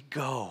place we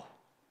go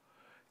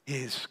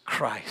is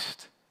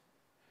Christ.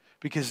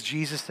 Because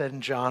Jesus said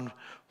in John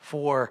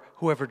 4,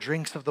 whoever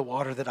drinks of the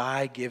water that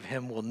I give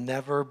him will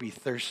never be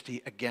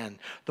thirsty again.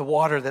 The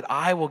water that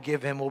I will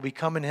give him will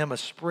become in him a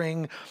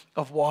spring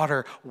of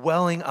water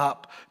welling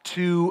up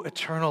to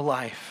eternal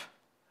life.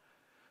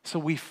 So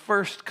we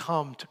first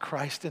come to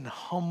Christ in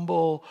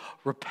humble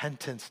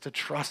repentance, to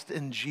trust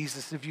in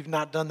Jesus. If you've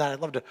not done that,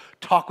 I'd love to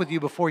talk with you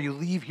before you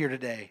leave here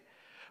today.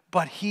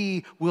 But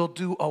he will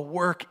do a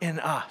work in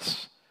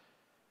us.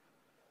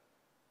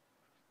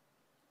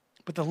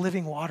 But the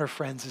living water,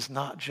 friends, is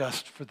not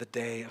just for the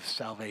day of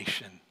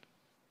salvation.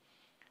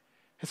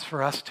 It's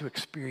for us to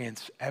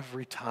experience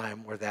every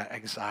time where that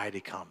anxiety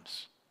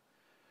comes,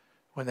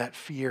 when that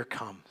fear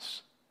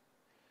comes,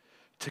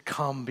 to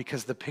come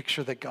because the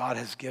picture that God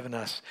has given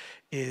us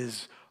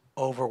is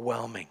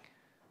overwhelming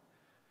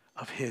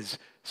of his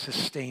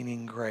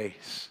sustaining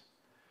grace.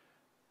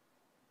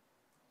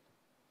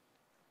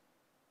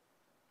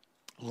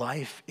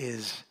 Life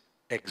is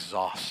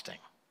exhausting.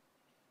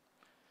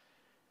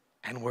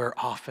 And we're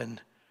often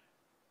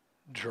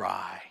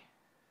dry.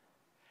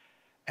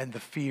 And the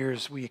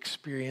fears we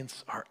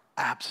experience are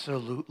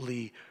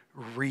absolutely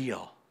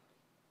real.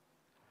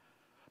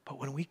 But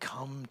when we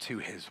come to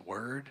his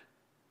word,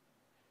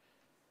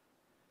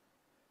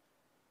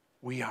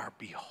 we are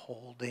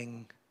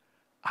beholding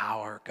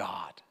our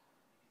God.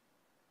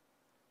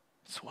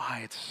 That's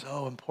why it's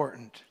so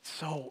important.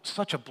 It's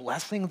such a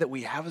blessing that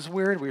we have his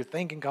word. We were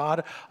thanking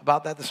God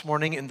about that this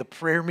morning in the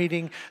prayer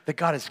meeting, that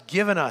God has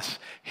given us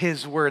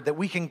his word, that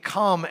we can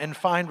come and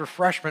find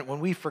refreshment. When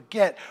we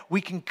forget,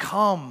 we can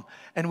come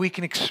and we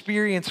can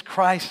experience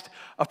Christ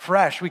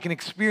afresh. We can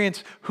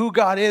experience who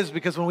God is,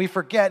 because when we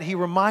forget, he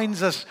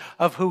reminds us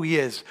of who he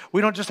is. We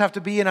don't just have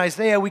to be in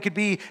Isaiah. We could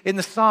be in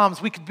the Psalms.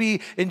 We could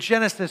be in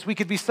Genesis. We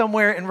could be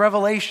somewhere in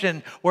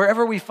Revelation.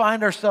 Wherever we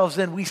find ourselves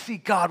in, we see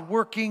God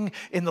working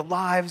in the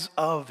lives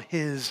of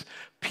his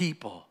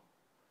people.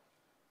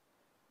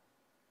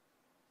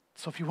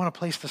 So if you want a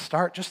place to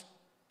start,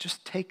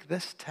 just take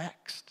this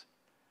text.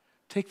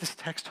 Take this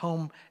text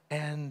home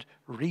and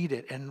read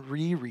it and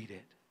reread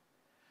it.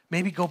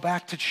 Maybe go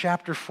back to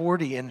chapter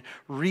 40 and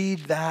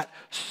read that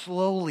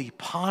slowly.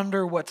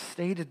 Ponder what's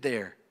stated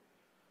there.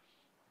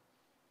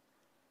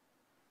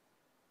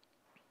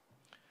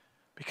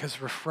 Because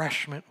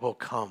refreshment will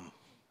come.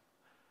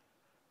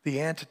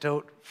 The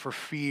antidote for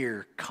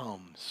fear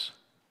comes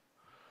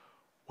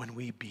when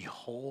we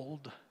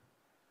behold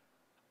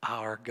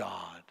our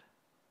God.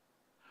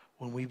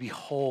 When we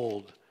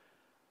behold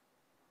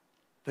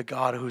the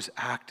God who's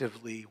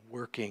actively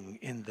working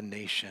in the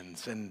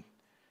nations and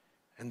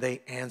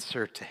they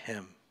answer to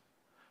him,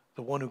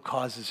 the one who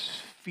causes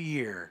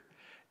fear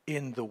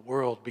in the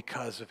world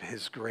because of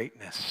his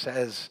greatness,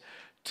 says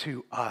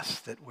to us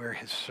that we're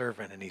his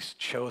servant and he's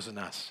chosen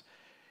us.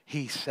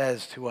 He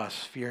says to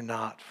us, fear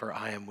not, for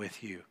I am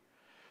with you.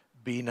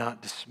 Be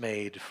not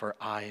dismayed, for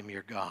I am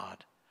your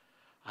God.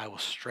 I will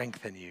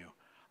strengthen you.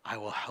 I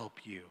will help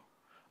you.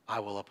 I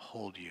will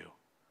uphold you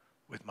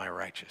with my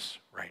righteous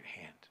right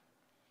hand.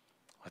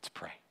 Let's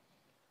pray.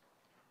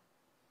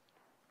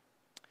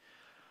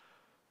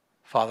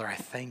 Father, I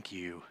thank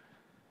you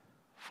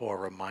for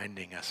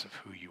reminding us of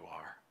who you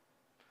are.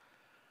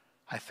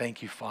 I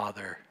thank you,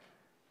 Father,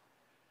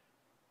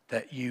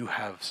 that you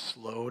have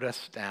slowed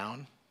us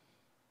down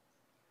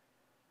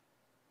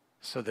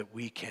so that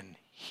we can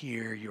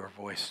hear your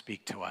voice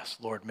speak to us.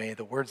 Lord, may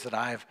the words that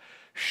I've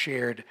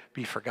shared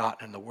be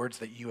forgotten and the words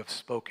that you have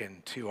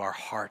spoken to our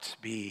hearts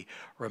be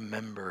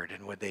remembered,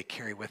 and would they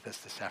carry with us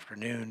this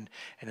afternoon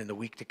and in the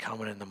week to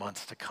come and in the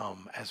months to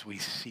come as we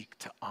seek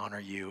to honor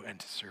you and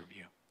to serve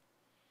you.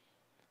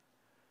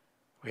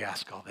 We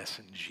ask all this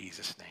in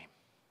Jesus' name.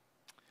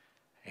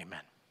 Amen.